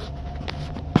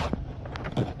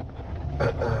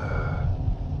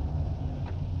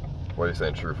What are you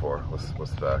saying true for?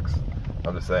 What's the facts?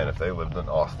 I'm just saying if they lived in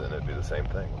Austin, it'd be the same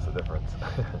thing. What's the difference?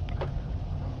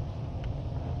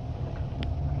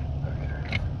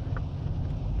 Okay.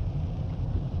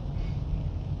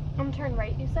 I'm turn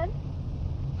right, you said?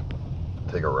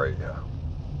 Take a right, yeah.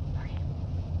 Okay.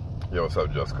 Yo, what's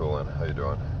up, Just Coolin'? How you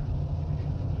doing?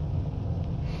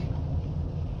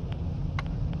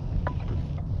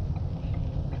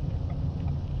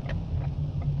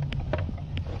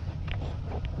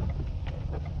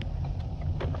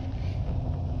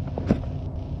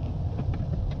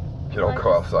 You don't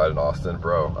go outside in Austin,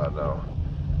 bro. I know.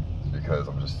 It's because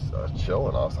I'm just chilling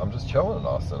in Austin. I'm just chilling in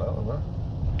Austin. I don't know.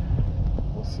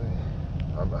 We'll see.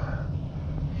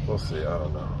 We'll see. I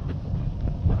don't know.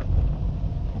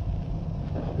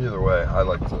 Either way, I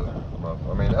like to.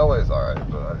 I mean, LA's alright,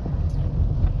 but I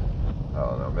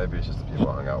don't know. Maybe it's just the people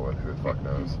I hung out with. Who the fuck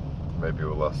knows? Maybe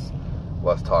with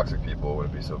less toxic people, it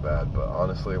wouldn't be so bad. But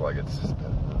honestly, like it's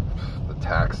the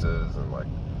taxes and like.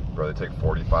 Bro, they take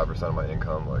 45% of my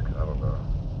income. Like, I don't know.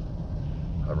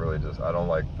 I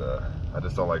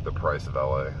just don't like the price of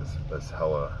LA. It's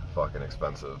hella fucking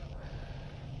expensive.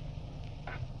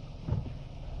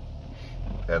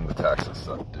 And the taxes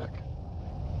suck dick.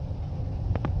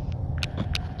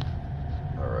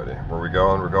 Alrighty, where are we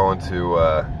going? We're going to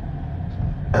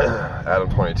Adam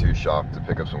 22 shop to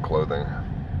pick up some clothing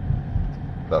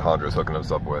that Hondra's hooking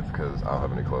us up with because I don't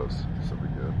have any clothes, so we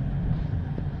good.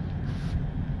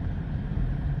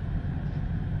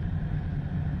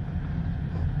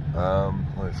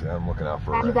 Let me see, I'm looking out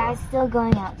for Are it you right guys still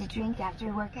going out to drink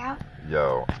after workout?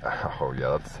 Yo, oh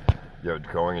yeah,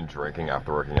 going and drinking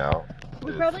after working out.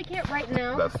 We probably can't right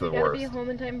now. That's the we gotta worst. be home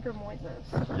in time for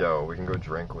Moises. Yo, we can go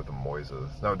drink with the Moises.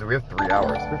 No, do we have 3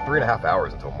 hours? We have 3.5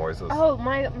 hours until Moises. Oh,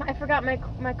 I forgot my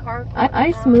car.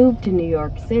 Ice moved to New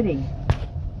York City.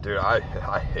 Dude, I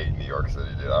hate New York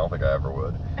City, dude. I don't think I ever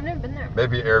would. I've never been there.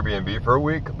 Maybe Airbnb for a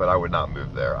week, but I would not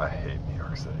move there. I hate New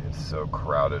York City. It's so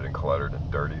crowded and cluttered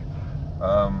and dirty.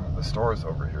 The store is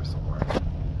over here somewhere.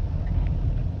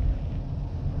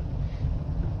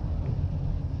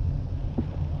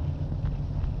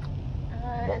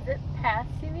 Is it past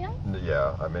CVS?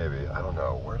 Yeah, maybe. I don't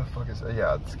know. Where the fuck is it?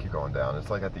 Yeah, let's keep going down. It's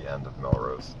like at the end of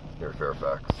Melrose, near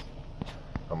Fairfax.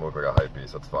 I'm gonna look like a hype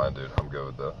beast. That's fine, dude. I'm good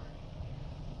with that.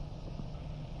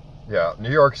 Yeah,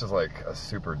 New York's just like a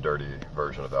super dirty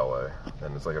version of LA.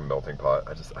 And it's like a melting pot.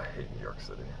 I hate New York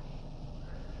City.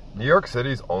 New York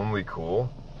City's only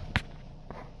cool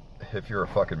if you're a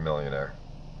fucking millionaire.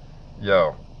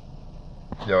 Yo,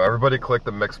 everybody click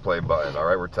the mix play button,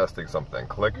 alright? We're testing something.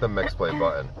 Click the mix play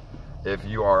button. If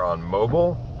you are on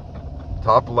mobile,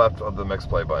 top left of the mix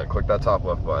play button, click that top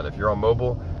left button. If you're on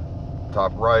mobile,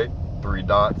 top right, 3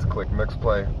 dots, click mix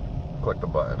play, click the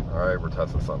button, alright? We're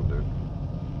testing something, dude.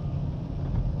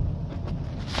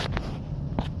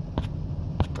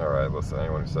 Alright, listen,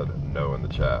 anyone who said no in the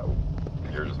chat,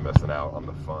 you're just missing out on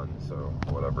the fun, so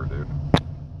whatever, dude.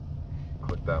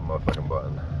 Click that motherfucking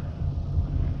button.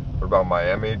 What about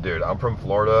Miami? Dude, I'm from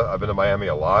Florida. I've been to Miami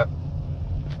a lot.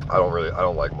 I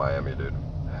don't like Miami, dude.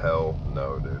 Hell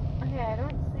no, dude. Okay, I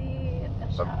don't see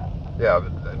a shop. Yeah,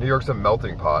 New York's a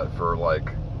melting pot for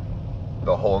like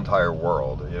the whole entire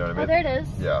world. You know what I mean? Oh, there it is.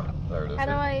 Yeah, there it is. How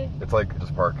do I? It's like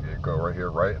just park, go right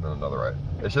here, right, and then another right.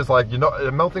 It's just like, you know,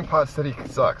 a melting pot city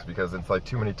sucks because it's like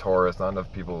too many tourists, not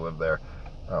enough people live there.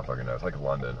 I don't fucking know. It's like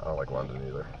London. I don't like London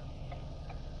either.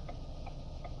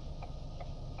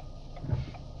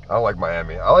 I don't like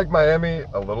Miami. I like Miami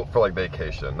a little for like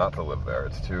vacation, not to live there.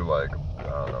 It's too like, I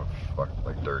don't know,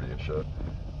 like dirty and shit.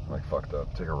 Like fucked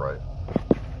up. Take a right.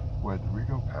 Wait, did we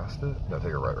go past it? No,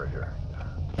 take a right here.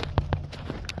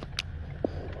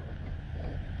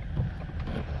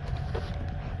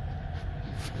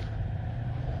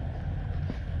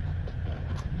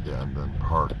 Yeah, and then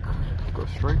park. Go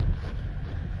straight.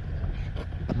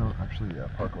 No, actually, yeah,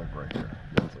 park like right here.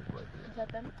 Yeah, it's like right here. Is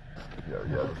that them?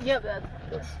 Yeah. Yep,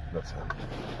 That's him.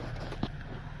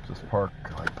 Just park,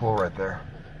 like pull right there.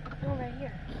 Oh, right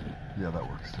here. Yeah, that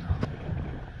works too.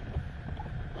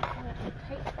 Oh, that's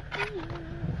tight.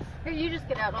 Here, you just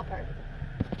get out. I'll park.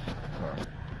 Alright.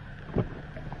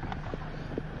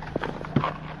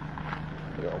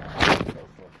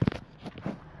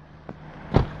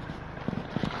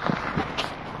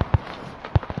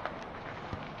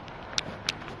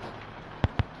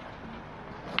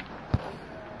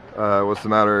 What's the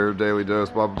matter? Daily dose,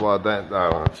 blah blah blah.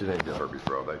 That she didn't get herpes,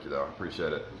 bro. Thank you though.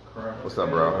 Appreciate it. What's up,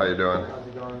 bro? How you doing?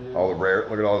 All the rare.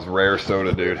 Look at all this rare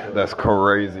soda, dude. That's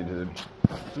crazy, dude.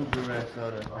 Super rare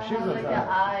soda. I have like an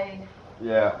eye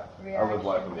Yeah, I reaction was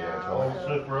liking the now. actual.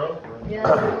 Shit, bro. Yeah,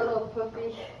 a little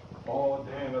puffy. Oh,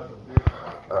 damn, that's a big.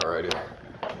 Alrighty.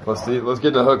 Let's see. Let's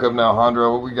get the hookup now,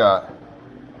 Hondro. What we got?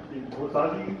 What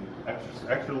size are you?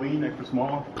 Extra lean, extra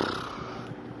small?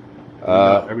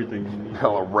 Everything you need.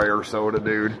 Hella rare soda,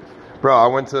 dude. Bro, I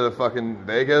went to fucking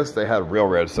Vegas. They had real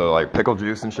red soda, like pickle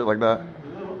juice and shit like that.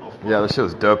 Yeah, this shit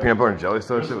was dope. Peanut butter and jelly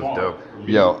soda, shit was dope.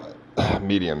 Yo,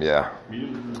 medium, yeah.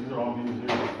 Medium, these are all mediums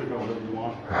here. Just pick out whatever you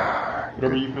want.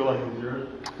 Whatever you feel like is yours.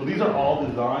 So these are all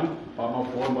designed by my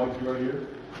form like you right here.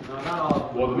 No, not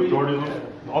all. Well, the majority of them,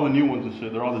 all the new ones and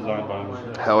shit, they're all designed by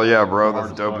them. Hell yeah, bro.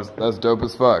 That's dope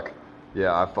as fuck.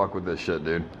 Yeah, I fuck with this shit,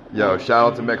 dude. Yo,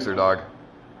 shout out to Mixer, dog.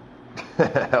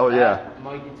 Hell yeah.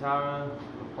 Mikey Tara,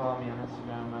 follow me on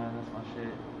Instagram, man. That's my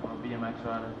shit. I'm a BMX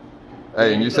rider.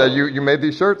 Hey, and you said you made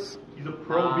these shirts? He's a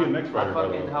pro BMX rider. I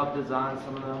fucking helped design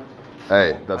some of them.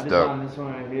 Hey, that's I dope. designed this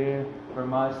one right here for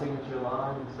my signature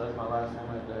line. So that's my last name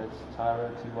right there. It's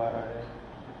Tyra, T-Y-R-A.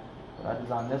 But I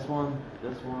designed this one,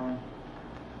 and this one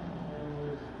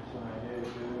right here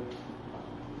too.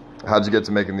 How'd you get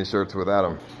to making these shirts with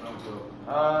Adam?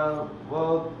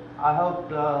 Well, I helped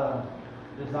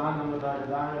design them with our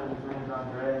designer, his name's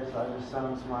Andre, so I just sent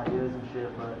him some ideas and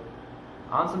shit, but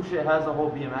On Some Shit has a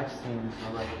whole BMX team,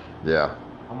 so like, Yeah.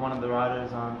 I'm one of the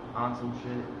riders on Some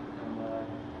Shit, and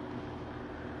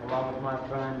along with my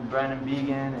friend Brandon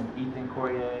Began and Ethan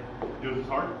Corrier, Yours is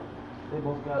hard? they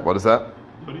both got What is that?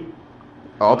 Hoodie?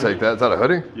 Oh, I'll take that. Is that a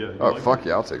hoodie? Yeah. you Oh, like fuck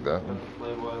yeah, I'll take that. the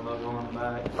Playboy logo on the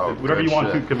back. Oh, whatever good you want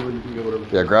shit. to, you can get whatever.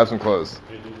 Yeah, grab some clothes.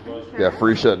 Yeah,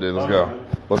 free shit, dude. Let's go.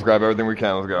 Let's grab everything we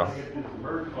can. Let's go.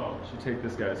 Should take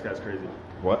this guy. This guy's crazy.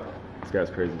 What? This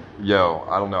guy's crazy. Yo,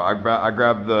 I don't know. I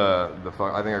grabbed the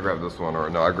fuck. I think I grabbed this one, or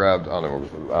no, I grabbed. I don't know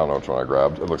which one I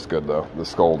grabbed. It looks good though. The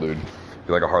skull, dude.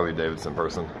 Feel like a Harley Davidson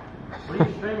person. What are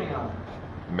you streaming on?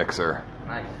 Mixer.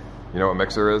 Nice. You know what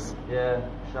Mixer is? Yeah,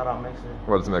 shout out Mixer.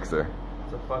 What is Mixer?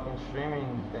 It's a fucking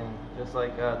streaming thing, just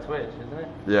like Twitch, isn't it?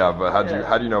 Yeah, but how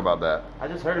Yeah. do you know about that? I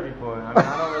just heard it before. I mean,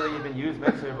 I don't really even use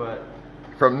Mixer, but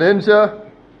From Ninja?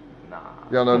 nah.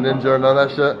 Y'all know Ninja or none of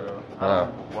that shit? I Oh.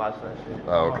 don't watch that shit.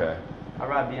 Oh, okay. I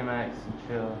ride BMX and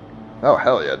chill. You know? Oh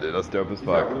hell yeah, dude. That's dope as He's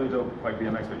got fuck. really dope like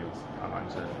BMX videos online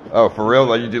and shit. Oh, for real?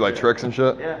 Like you do like tricks and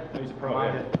shit? Yeah. He's a pro.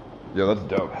 Mind Yeah. it. Yo, that's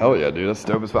dope. Hell yeah, dude. That's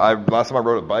dope as fuck. Last time I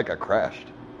rode a bike, I crashed.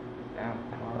 Damn.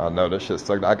 Oh no, this shit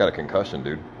sucked. I got a concussion,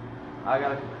 dude. I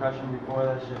got a concussion before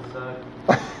that shit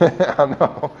sucked. I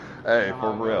know. Hey,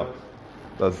 for real.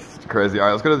 That's crazy. All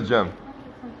right, let's go to the gym.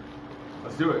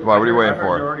 Let's do it. Why, what are you I waiting heard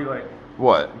for? You're already like,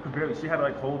 What? you could barely, she had to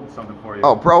like hold something for you.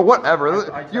 Oh, bro,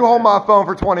 whatever. I You hold my phone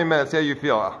for 20 minutes. See how you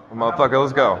feel. Motherfucker,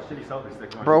 let's go. That shitty selfie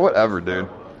stick on Bro, you. whatever, dude.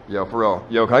 Yo, for real.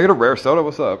 Yo, can I get a rare soda?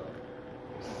 What's up?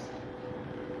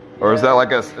 Or is that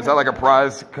like a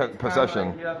prize possession?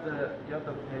 Like you have to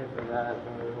pay for that.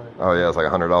 Or like, Oh yeah, it's like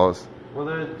 $100. well,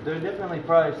 they're differently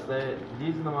priced.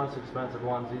 These are the most expensive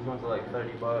ones. These ones are like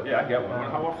 $30. Yeah, I get one.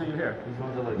 How often are you here? These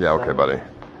ones are like Yeah, okay, $7. buddy.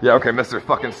 Yeah, okay, Mr.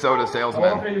 fucking soda How often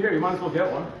salesman. are you here? You might as well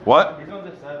get one. What? These ones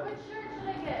are $7. What shirt should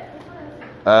I get? Which one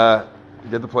is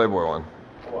it? Get the Playboy one.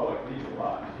 Oh, I like these a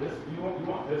lot. This, you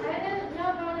want this? I didn't know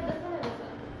if I wanted this one or this one.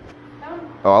 That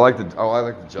one. Oh, I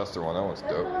like the Jester one. That one's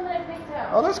That's the dope. one that I picked out.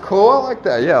 Oh, that's cool. I like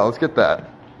that. Yeah, let's get that.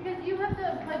 Because you have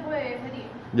the Playboy hoodie.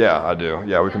 Yeah, I do.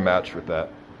 Yeah, we can match with that.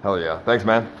 Hell yeah. Thanks,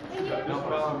 man. Thank you. This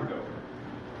one is super dope.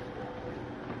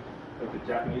 Like the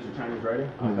Japanese or Chinese writing.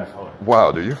 I like that color.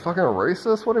 Wow, dude, you fucking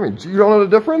racist? What do you mean? You don't know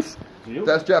the difference? Do you?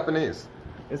 That's Japanese.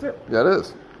 Is it? Yeah, it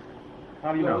is.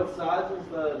 How do you So know? what size is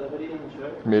the hoodie and the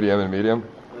shirt? Medium and medium.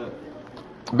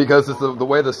 Because it's the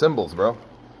way the symbols, bro.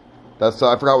 That's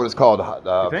I forgot what it's called.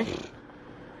 You think?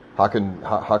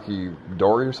 Haki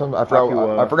Dori or something. I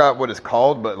forgot. I forgot what it's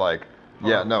called, but like,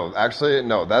 yeah, no, actually,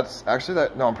 no, that's actually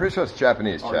that. No, I'm pretty sure it's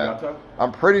Japanese, Chad. Arigato?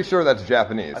 I'm pretty sure that's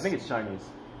Japanese. I think it's Chinese.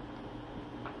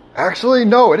 Actually,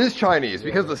 no, it is Chinese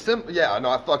because the yeah, no,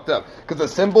 I fucked up because the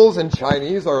symbols in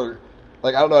Chinese are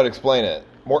like I don't know how to explain it.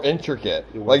 more intricate.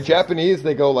 Like Japanese,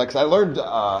 they go like, 'cause I learned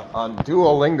on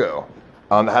Duolingo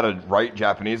on how to write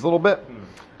Japanese a little bit,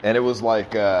 and it was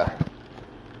like I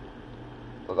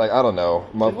don't know,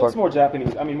 It looks more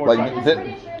Japanese. I mean, more like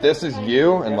Chinese. this is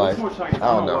you, and Yeah, like it's more Chinese. I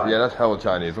don't know. why. Yeah, that's hella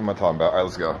Chinese. What am I talking about? All right,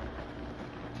 let's go. All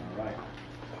right.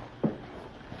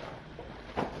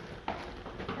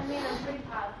 I mean, I'm pretty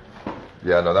positive.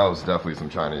 Yeah, no, that was definitely some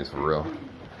Chinese for real.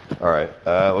 All right,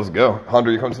 let's go.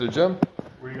 Hunter, you coming to the gym?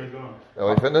 Where you guys going?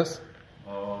 LA Fitness?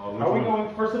 Are we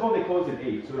going? First of all, they close at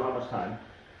 8, so we don't have much time.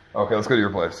 Okay, let's go to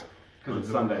your place. Because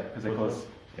it's Sunday. Because they close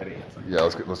at 8. So. Yeah,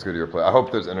 let's go to your place. I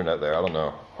hope there's internet there. I don't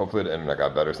know. Hopefully the internet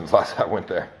got better since last time I went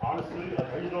there. Honestly,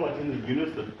 like, I know like in the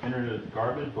units the internet is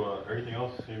garbage, but everything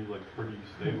else seems like pretty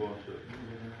stable and shit.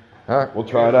 All right, we'll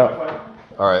try it out.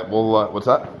 All right, well, what's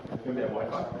that? Do they have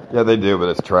Wi-Fi? Yeah, they do, but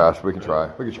it's trash. We can try.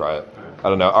 We can try it. I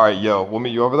don't know. All right, yo, we'll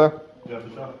meet you over there. Yeah, for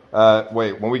sure.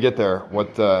 Wait, when we get there,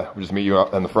 what? We just meet you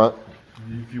out in the front.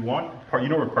 If you want, you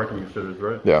know where parking shit is,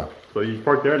 right? Yeah. So you just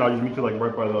park there, and I'll just meet you like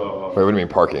right by the. Wait, what do you mean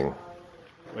parking?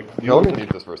 Like. Yo, let me mute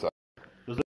this for a second.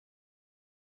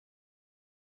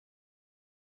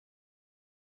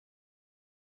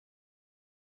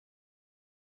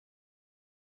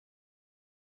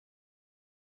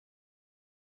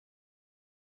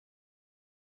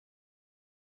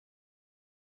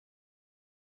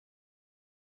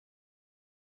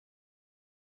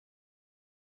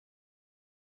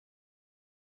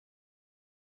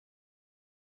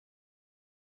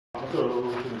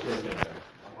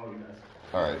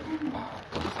 All right.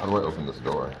 How do I open this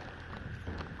door?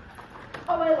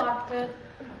 Oh, I locked it.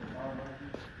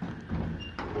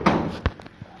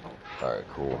 All right,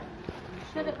 cool.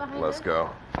 Shut it behind Let's us. go.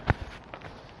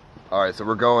 All right, so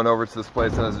we're going over to this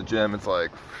place that has a gym. It's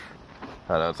like,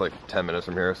 I don't know, it's like 10 minutes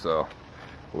from here, so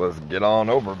let's get on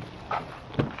over.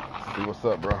 See what's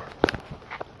up, bro.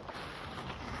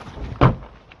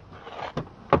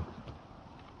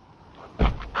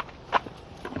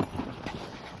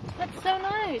 That's so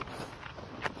nice.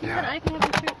 Yeah. And I can have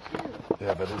a shirt too.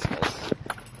 Yeah, that is nice.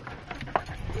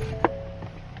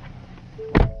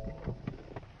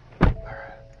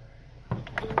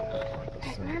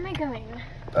 Where am I going?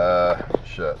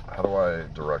 Shit. How do I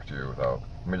direct you without...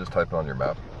 Let me just type it on your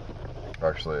map.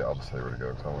 Actually, I'll just tell you where to go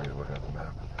because I don't want you looking at the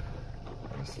map.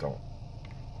 I just don't...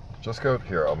 Just go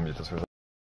here. I'll mute this for a second.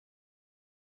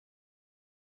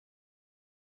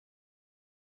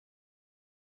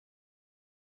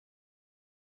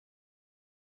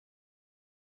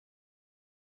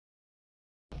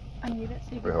 Unmute it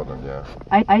so you Wait, can... hold on, yeah.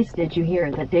 Ice, did you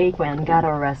hear that Daquan got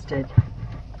arrested?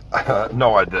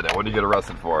 No, I didn't. What did you get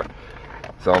arrested for?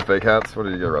 Selling fake hats? What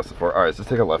did you get arrested for? Alright, just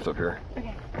take a left up here.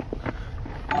 Okay.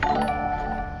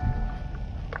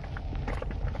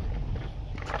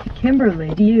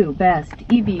 Kimberly, do you best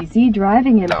EBZ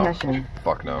driving impression? No.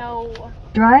 Fuck no. No.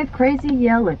 Drive crazy,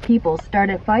 yell at people, start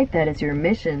a fight, that is your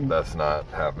mission. That's not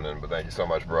happening, but thank you so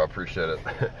much, bro. I appreciate it.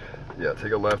 Yeah,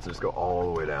 take a left and just go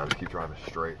all the way down. Just keep driving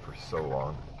straight for so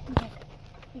long. Okay.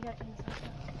 You got things.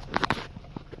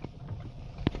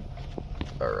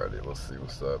 Alrighty, let's see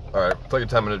what's up. Alright, it's like a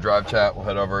 10-minute drive chat. We'll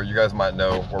head over. You guys might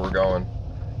know where we're going.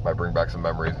 Might bring back some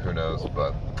memories, who knows,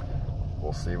 but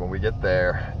we'll see when we get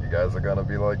there. You guys are gonna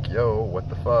be like, yo, what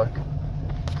the fuck?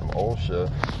 Some old shit.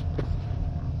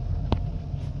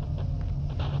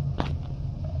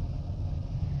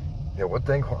 Yeah, what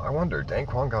I wonder, Dan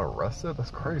Kwon got arrested?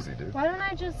 That's crazy, dude. Why don't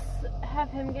I just have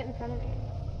him get in front of me?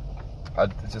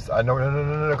 I know,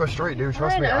 no, go straight, dude.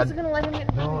 Trust Fine, me. I was gonna let him get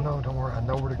in front of me. No, don't worry. I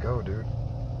know where to go, dude.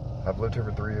 I've lived here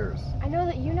for 3 years. I know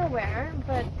that you know where,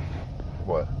 but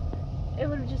What? it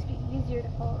would just be easier to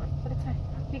follow. But it's fine.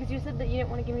 Because you said that you didn't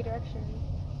want to give me directions.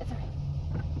 It's okay.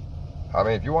 I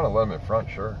mean, if you want to let him in front,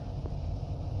 sure.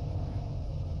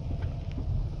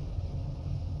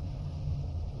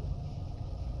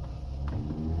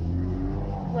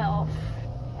 Well,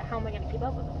 how am I gonna keep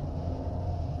up with him?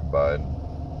 But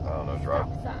I don't know,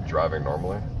 Stop sign. driving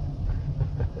normally.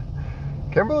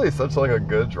 Kimberly is such like a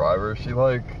good driver. She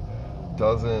like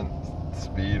doesn't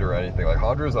speed or anything. Like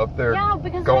Hondra's up there Yeah,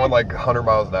 because going like 100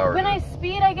 miles an hour. When I dude.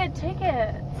 speed, I get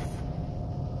tickets.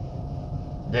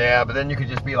 Yeah, but then you could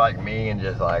just be like me and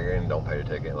just like and don't pay the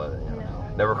ticket. Let it, you know,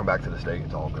 No. never come back to the state.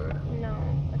 It's all good. No,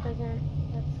 it doesn't.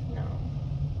 That's no.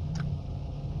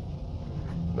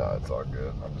 No, it's all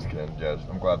good. I'm just kidding. Yeah,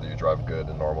 I'm glad that you drive good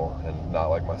and normal and not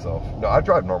like myself. No, I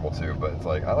drive normal too, but it's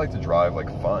like I like to drive like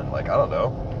fun. Like I don't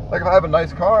know. Like if I have a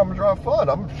nice car, I'm gonna drive fun.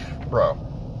 Bro.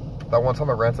 That one time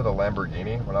I rented a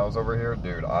Lamborghini when I was over here,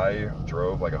 dude, I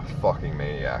drove like a fucking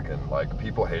maniac and like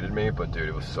people hated me, but dude,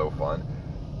 it was so fun.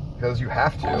 Because you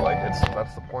have to, like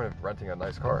that's the point of renting a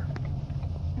nice car.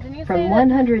 Didn't you say From that?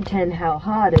 110, how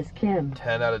hot is Kim?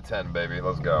 10 out of 10, baby.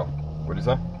 Let's go. What'd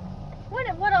you say? What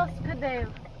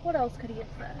else could he have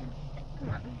said? Come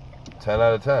on. 10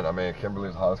 out of 10. I mean,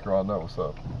 Kimberly's the hottest girl I know. What's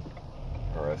up?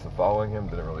 Alright, so following him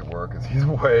didn't really work because he's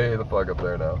way the fuck up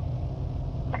there now.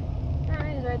 Oh,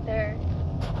 he's right there.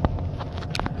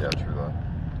 Yeah, true that.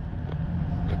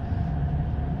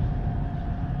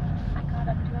 I caught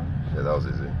up to him. Yeah, that was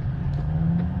easy.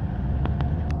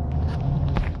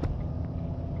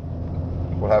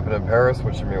 What happened in Paris?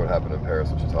 What you mean what happened in Paris?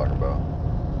 What you talking about?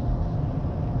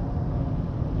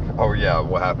 Oh yeah,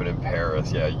 what happened in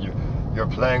Paris? Yeah, you're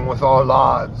playing with our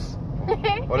lives.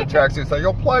 What did Taxi say?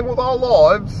 You're playing with our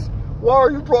lives? Why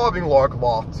are you driving like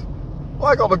that?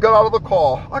 I gotta get out of the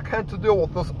car. I can't deal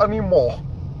with this anymore.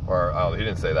 Or, oh, he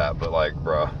didn't say that, but like,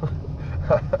 bro.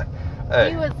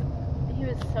 Hey. He was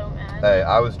so mad. Hey,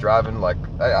 I was driving like,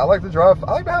 hey, I like to drive.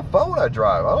 I like to have fun when I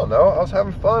drive. I don't know. I was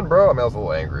having fun, bro. I mean, I was a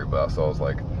little angry, but so I was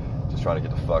like, just trying to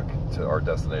get the fuck to our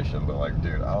destination. But like,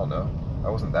 dude, I don't know. I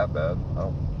wasn't that bad.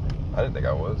 I didn't think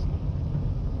I was.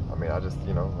 I mean, I just,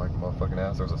 you know, like motherfucking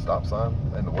ass. There was a stop sign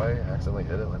in the way. I accidentally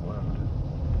hit it. Like, whatever, dude.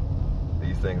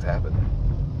 These things happen.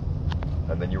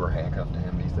 And then you were handcuffed to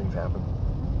him. These things happen.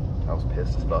 I was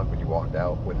pissed as fuck when you walked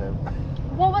out with him.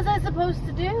 What was I supposed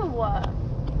to do?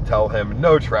 Tell him,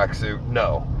 no tracksuit,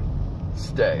 no.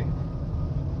 Stay.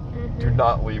 Do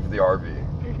not leave the RV.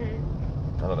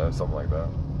 I don't know, something like that.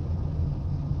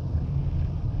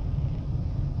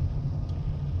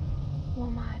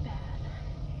 Well, my bad.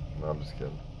 No, I'm just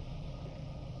kidding.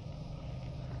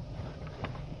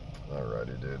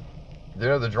 Alrighty, dude. You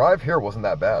know, the drive here wasn't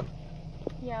that bad.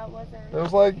 Yeah, it wasn't. It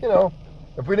was like, you know,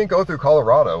 if we didn't go through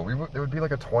Colorado, it would be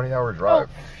like a 20-hour drive.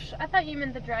 Oh, I thought you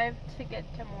meant the drive to get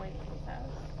to Moises' house.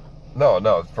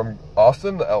 No, from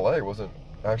Austin to LA wasn't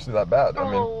actually that bad. I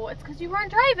mean, it's because you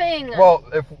weren't driving. Well,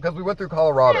 because we went through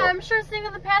Colorado. Yeah, I'm sure sitting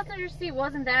in the passenger seat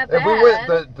wasn't that bad. If we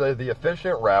went the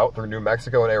efficient route through New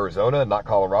Mexico and Arizona, not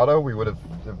Colorado,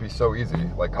 it'd be so easy.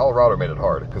 Like, Colorado made it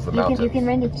hard because the mountains. You can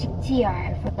rent a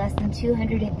GTR for less than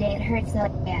 $200 a day. It hurts the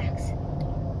backs.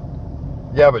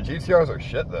 Yeah, but GTRs are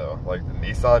shit though. Like the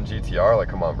Nissan GTR, like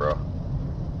come on, bro.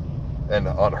 And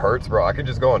on Hertz, bro, I could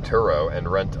just go on Turo and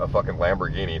rent a fucking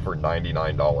Lamborghini for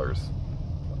 $99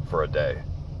 for a day.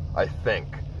 I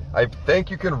think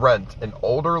you can rent an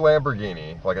older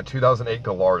Lamborghini, like a 2008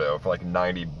 Gallardo, for like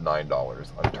 $99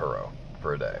 on Turo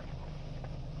for a day.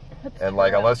 And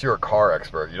like, unless you're a car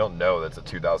expert, you don't know that's a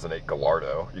 2008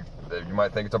 Gallardo. You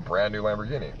might think it's a brand new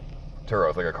Lamborghini. Turo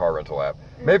is like a car rental app.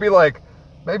 Maybe like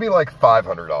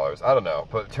 $500. I don't know.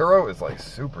 But Turo is like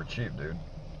super cheap, dude.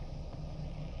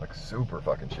 Like super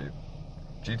fucking cheap.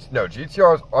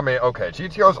 GTRs, I mean, okay,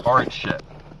 GTRs aren't shit.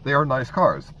 They are nice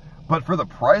cars. But for the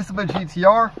price of a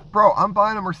GTR, bro, I'm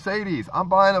buying a Mercedes. I'm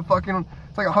buying a fucking,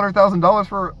 it's like $100,000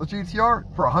 for a GTR.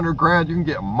 For $100 grand, you can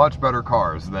get much better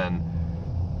cars than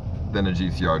a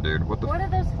GTR, dude. What are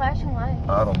those flashing lights?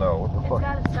 I don't know. What the fuck? It's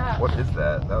gotta stop. What is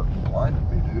that? That blinded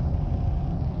me, dude.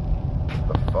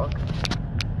 What the fuck?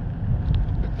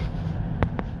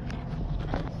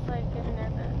 It's like giving her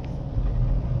the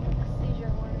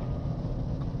seizure warning.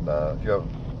 Nah,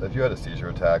 if you had a seizure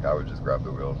attack, I would just grab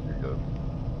the wheels. You're good.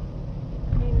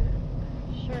 I mean,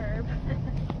 sure, but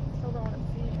still don't want a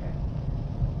seizure.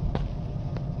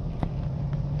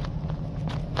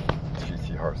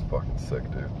 GTR's fucking sick,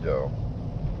 dude. Yo.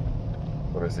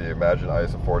 Let me see. Imagine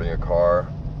Ice affording a car.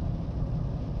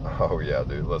 Oh, yeah,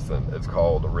 dude. Listen, it's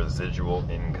called residual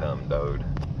income, dude.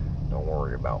 Don't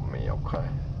worry about me, okay?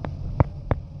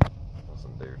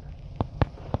 Listen, dude.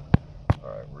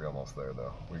 Alright, we're almost there,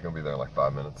 though. We're gonna be there in like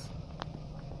 5 minutes.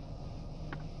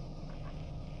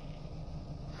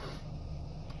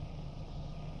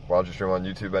 Why don't you stream on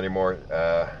YouTube anymore?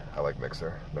 I like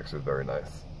Mixer. Mixer's very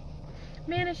nice.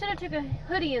 Man, I should have took a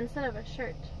hoodie instead of a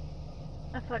shirt.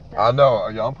 I fucked up. I know.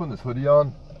 Yeah, I'm putting this hoodie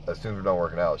on as soon as we're done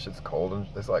working out. Shit's cold and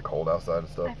it's like cold outside and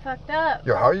stuff. I fucked up.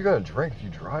 Yo, how are you gonna drink if you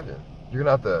drive in? You're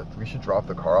gonna have to. We should drop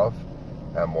the car off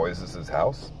at Moises'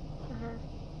 house,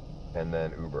 and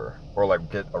then Uber, or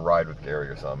like get a ride with Gary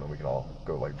or something, and we can all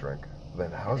go like drink.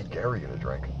 Then how's Gary gonna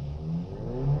drink?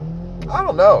 I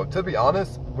don't know. To be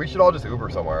honest, we should all just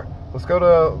Uber somewhere. Let's go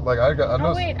to like I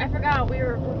know. Oh wait, I forgot we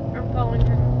were following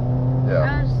her.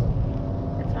 Yeah.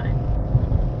 It's fine.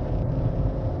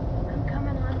 I'm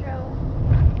coming,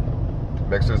 Andro.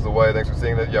 Mixer's the way. Thanks for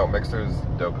seeing that. Yo, Mixer's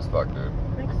dope as fuck, dude.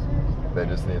 Mixers. They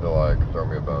just need to like throw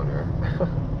me a bone here.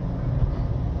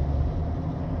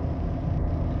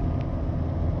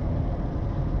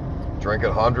 Drink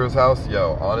at Hondra's house?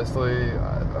 Yo, honestly,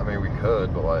 I mean, we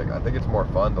could, but like, I think it's more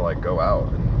fun to like go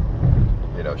out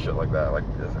and, you know, shit like that. Like,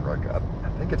 I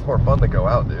think think it's more fun to go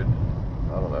out, dude.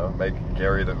 I don't know. Make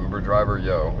Gary the Uber driver.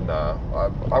 Yo, nah.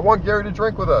 I want Gary to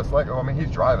drink with us. Like, oh, I mean,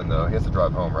 he's driving though. He has to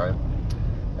drive home, right?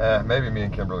 Maybe me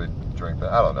and Kimberly drink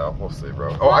that. I don't know. We'll see,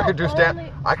 bro. Oh, I could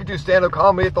do stand-up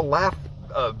comedy at the Laugh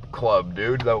Club,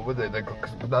 dude. Not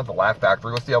the Laugh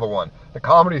Factory. What's the other one? The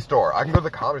Comedy Store. I can go to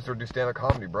the Comedy Store and do stand-up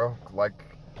comedy, bro. Like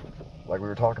we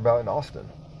were talking about in Austin.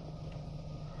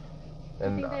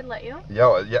 And you think they'd let you?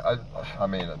 Yo, yeah. I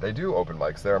mean, they do open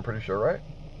mics there. I'm pretty sure, right?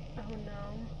 Oh no.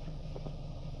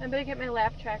 I better get my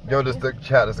laugh track ready. Yo, does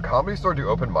the Comedy Store do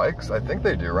open mics? I think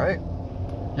they do, right?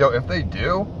 Yo, if they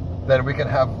do, then we can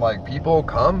have like people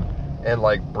come and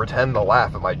like pretend to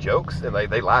laugh at my jokes, and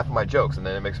they laugh at my jokes, and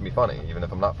then it makes me funny, even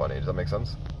if I'm not funny. Does that make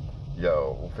sense?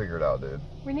 Yo, we'll figure it out, dude.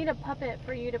 We need a puppet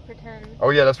for you to pretend. Oh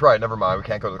yeah, that's right. Never mind. We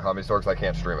can't go to the Comedy Store because I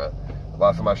can't stream it.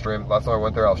 Last time I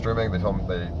went there, I was streaming. They told me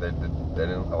they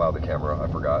didn't allow the camera. I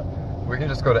forgot. We can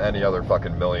just go to any other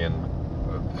fucking million.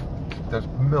 There's a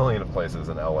million of places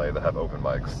in LA that have open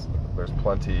mics. There's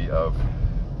plenty of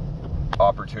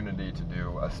opportunity to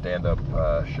do a stand-up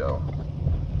show.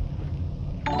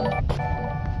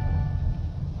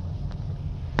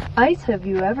 Ice, have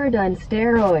you ever done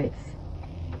steroids?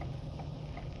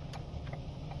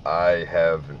 I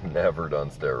have never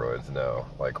done steroids, no.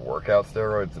 Like workout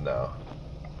steroids, no.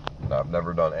 No, I've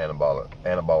never done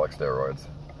anabolic steroids.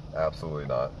 Absolutely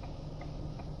not.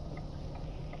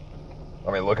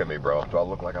 I mean, look at me, bro. Do I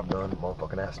look like I've done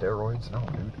motherfucking ass steroids? No,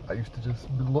 dude. I used to just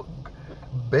look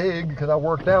big because I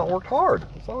worked hard.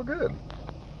 It's all good.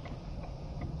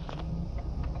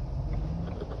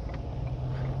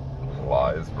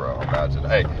 Lies, bro. Imagine.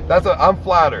 Hey, I'm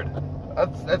flattered.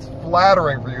 That's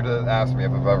flattering for you to ask me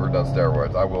if I've ever done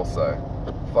steroids, I will say.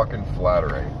 Fucking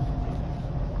flattering.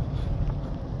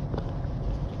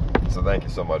 So thank you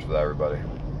so much for that, everybody.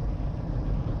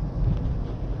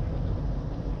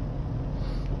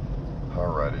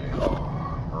 Alrighty.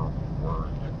 Oh,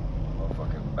 we're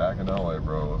fucking back in LA,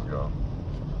 bro. Let's go.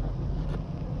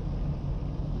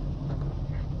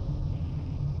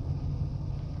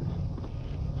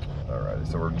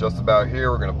 Alrighty, so we're just about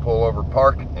here. We're gonna pull over,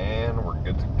 park, and we're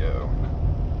good to go.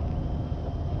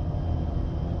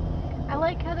 I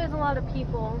like how there's a lot of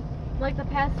people. Like the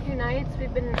past few nights,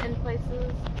 we've been in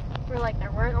places where like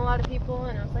there weren't a lot of people,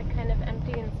 and it was like kind of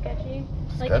empty and sketchy.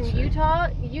 Like in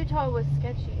Utah was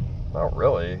sketchy. Not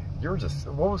really.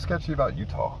 What was sketchy about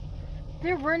Utah?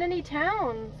 There weren't any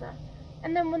towns.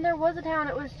 And then when there was a town,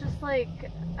 it was just like,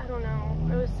 I don't know,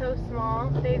 it was so small.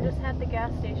 They just had the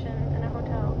gas station and a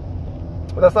hotel.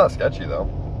 But that's not sketchy though.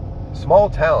 Small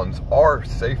towns are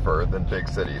safer than big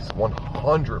cities,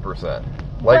 100%.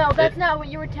 Well, that's not what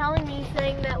you were telling me,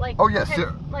 saying that like, oh yes,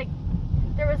 like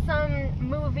there was some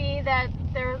movie that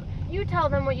you tell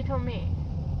them what you told me.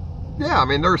 Yeah, I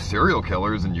mean there's serial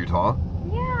killers in Utah.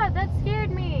 Yeah, that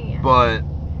scared me. But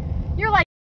you're like,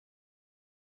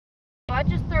 I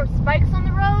just throw spikes on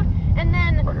the road and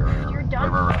then you're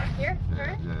done. Right. Here?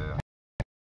 Yeah.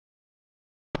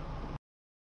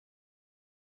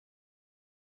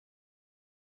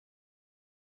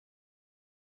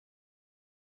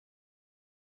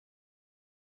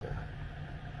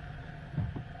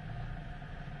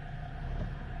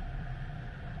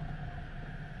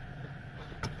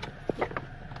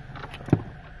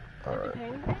 Alright.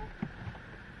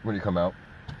 When you come out.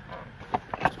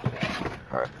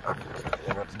 Alright.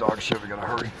 Yeah, that's dog shit. We gotta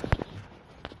hurry.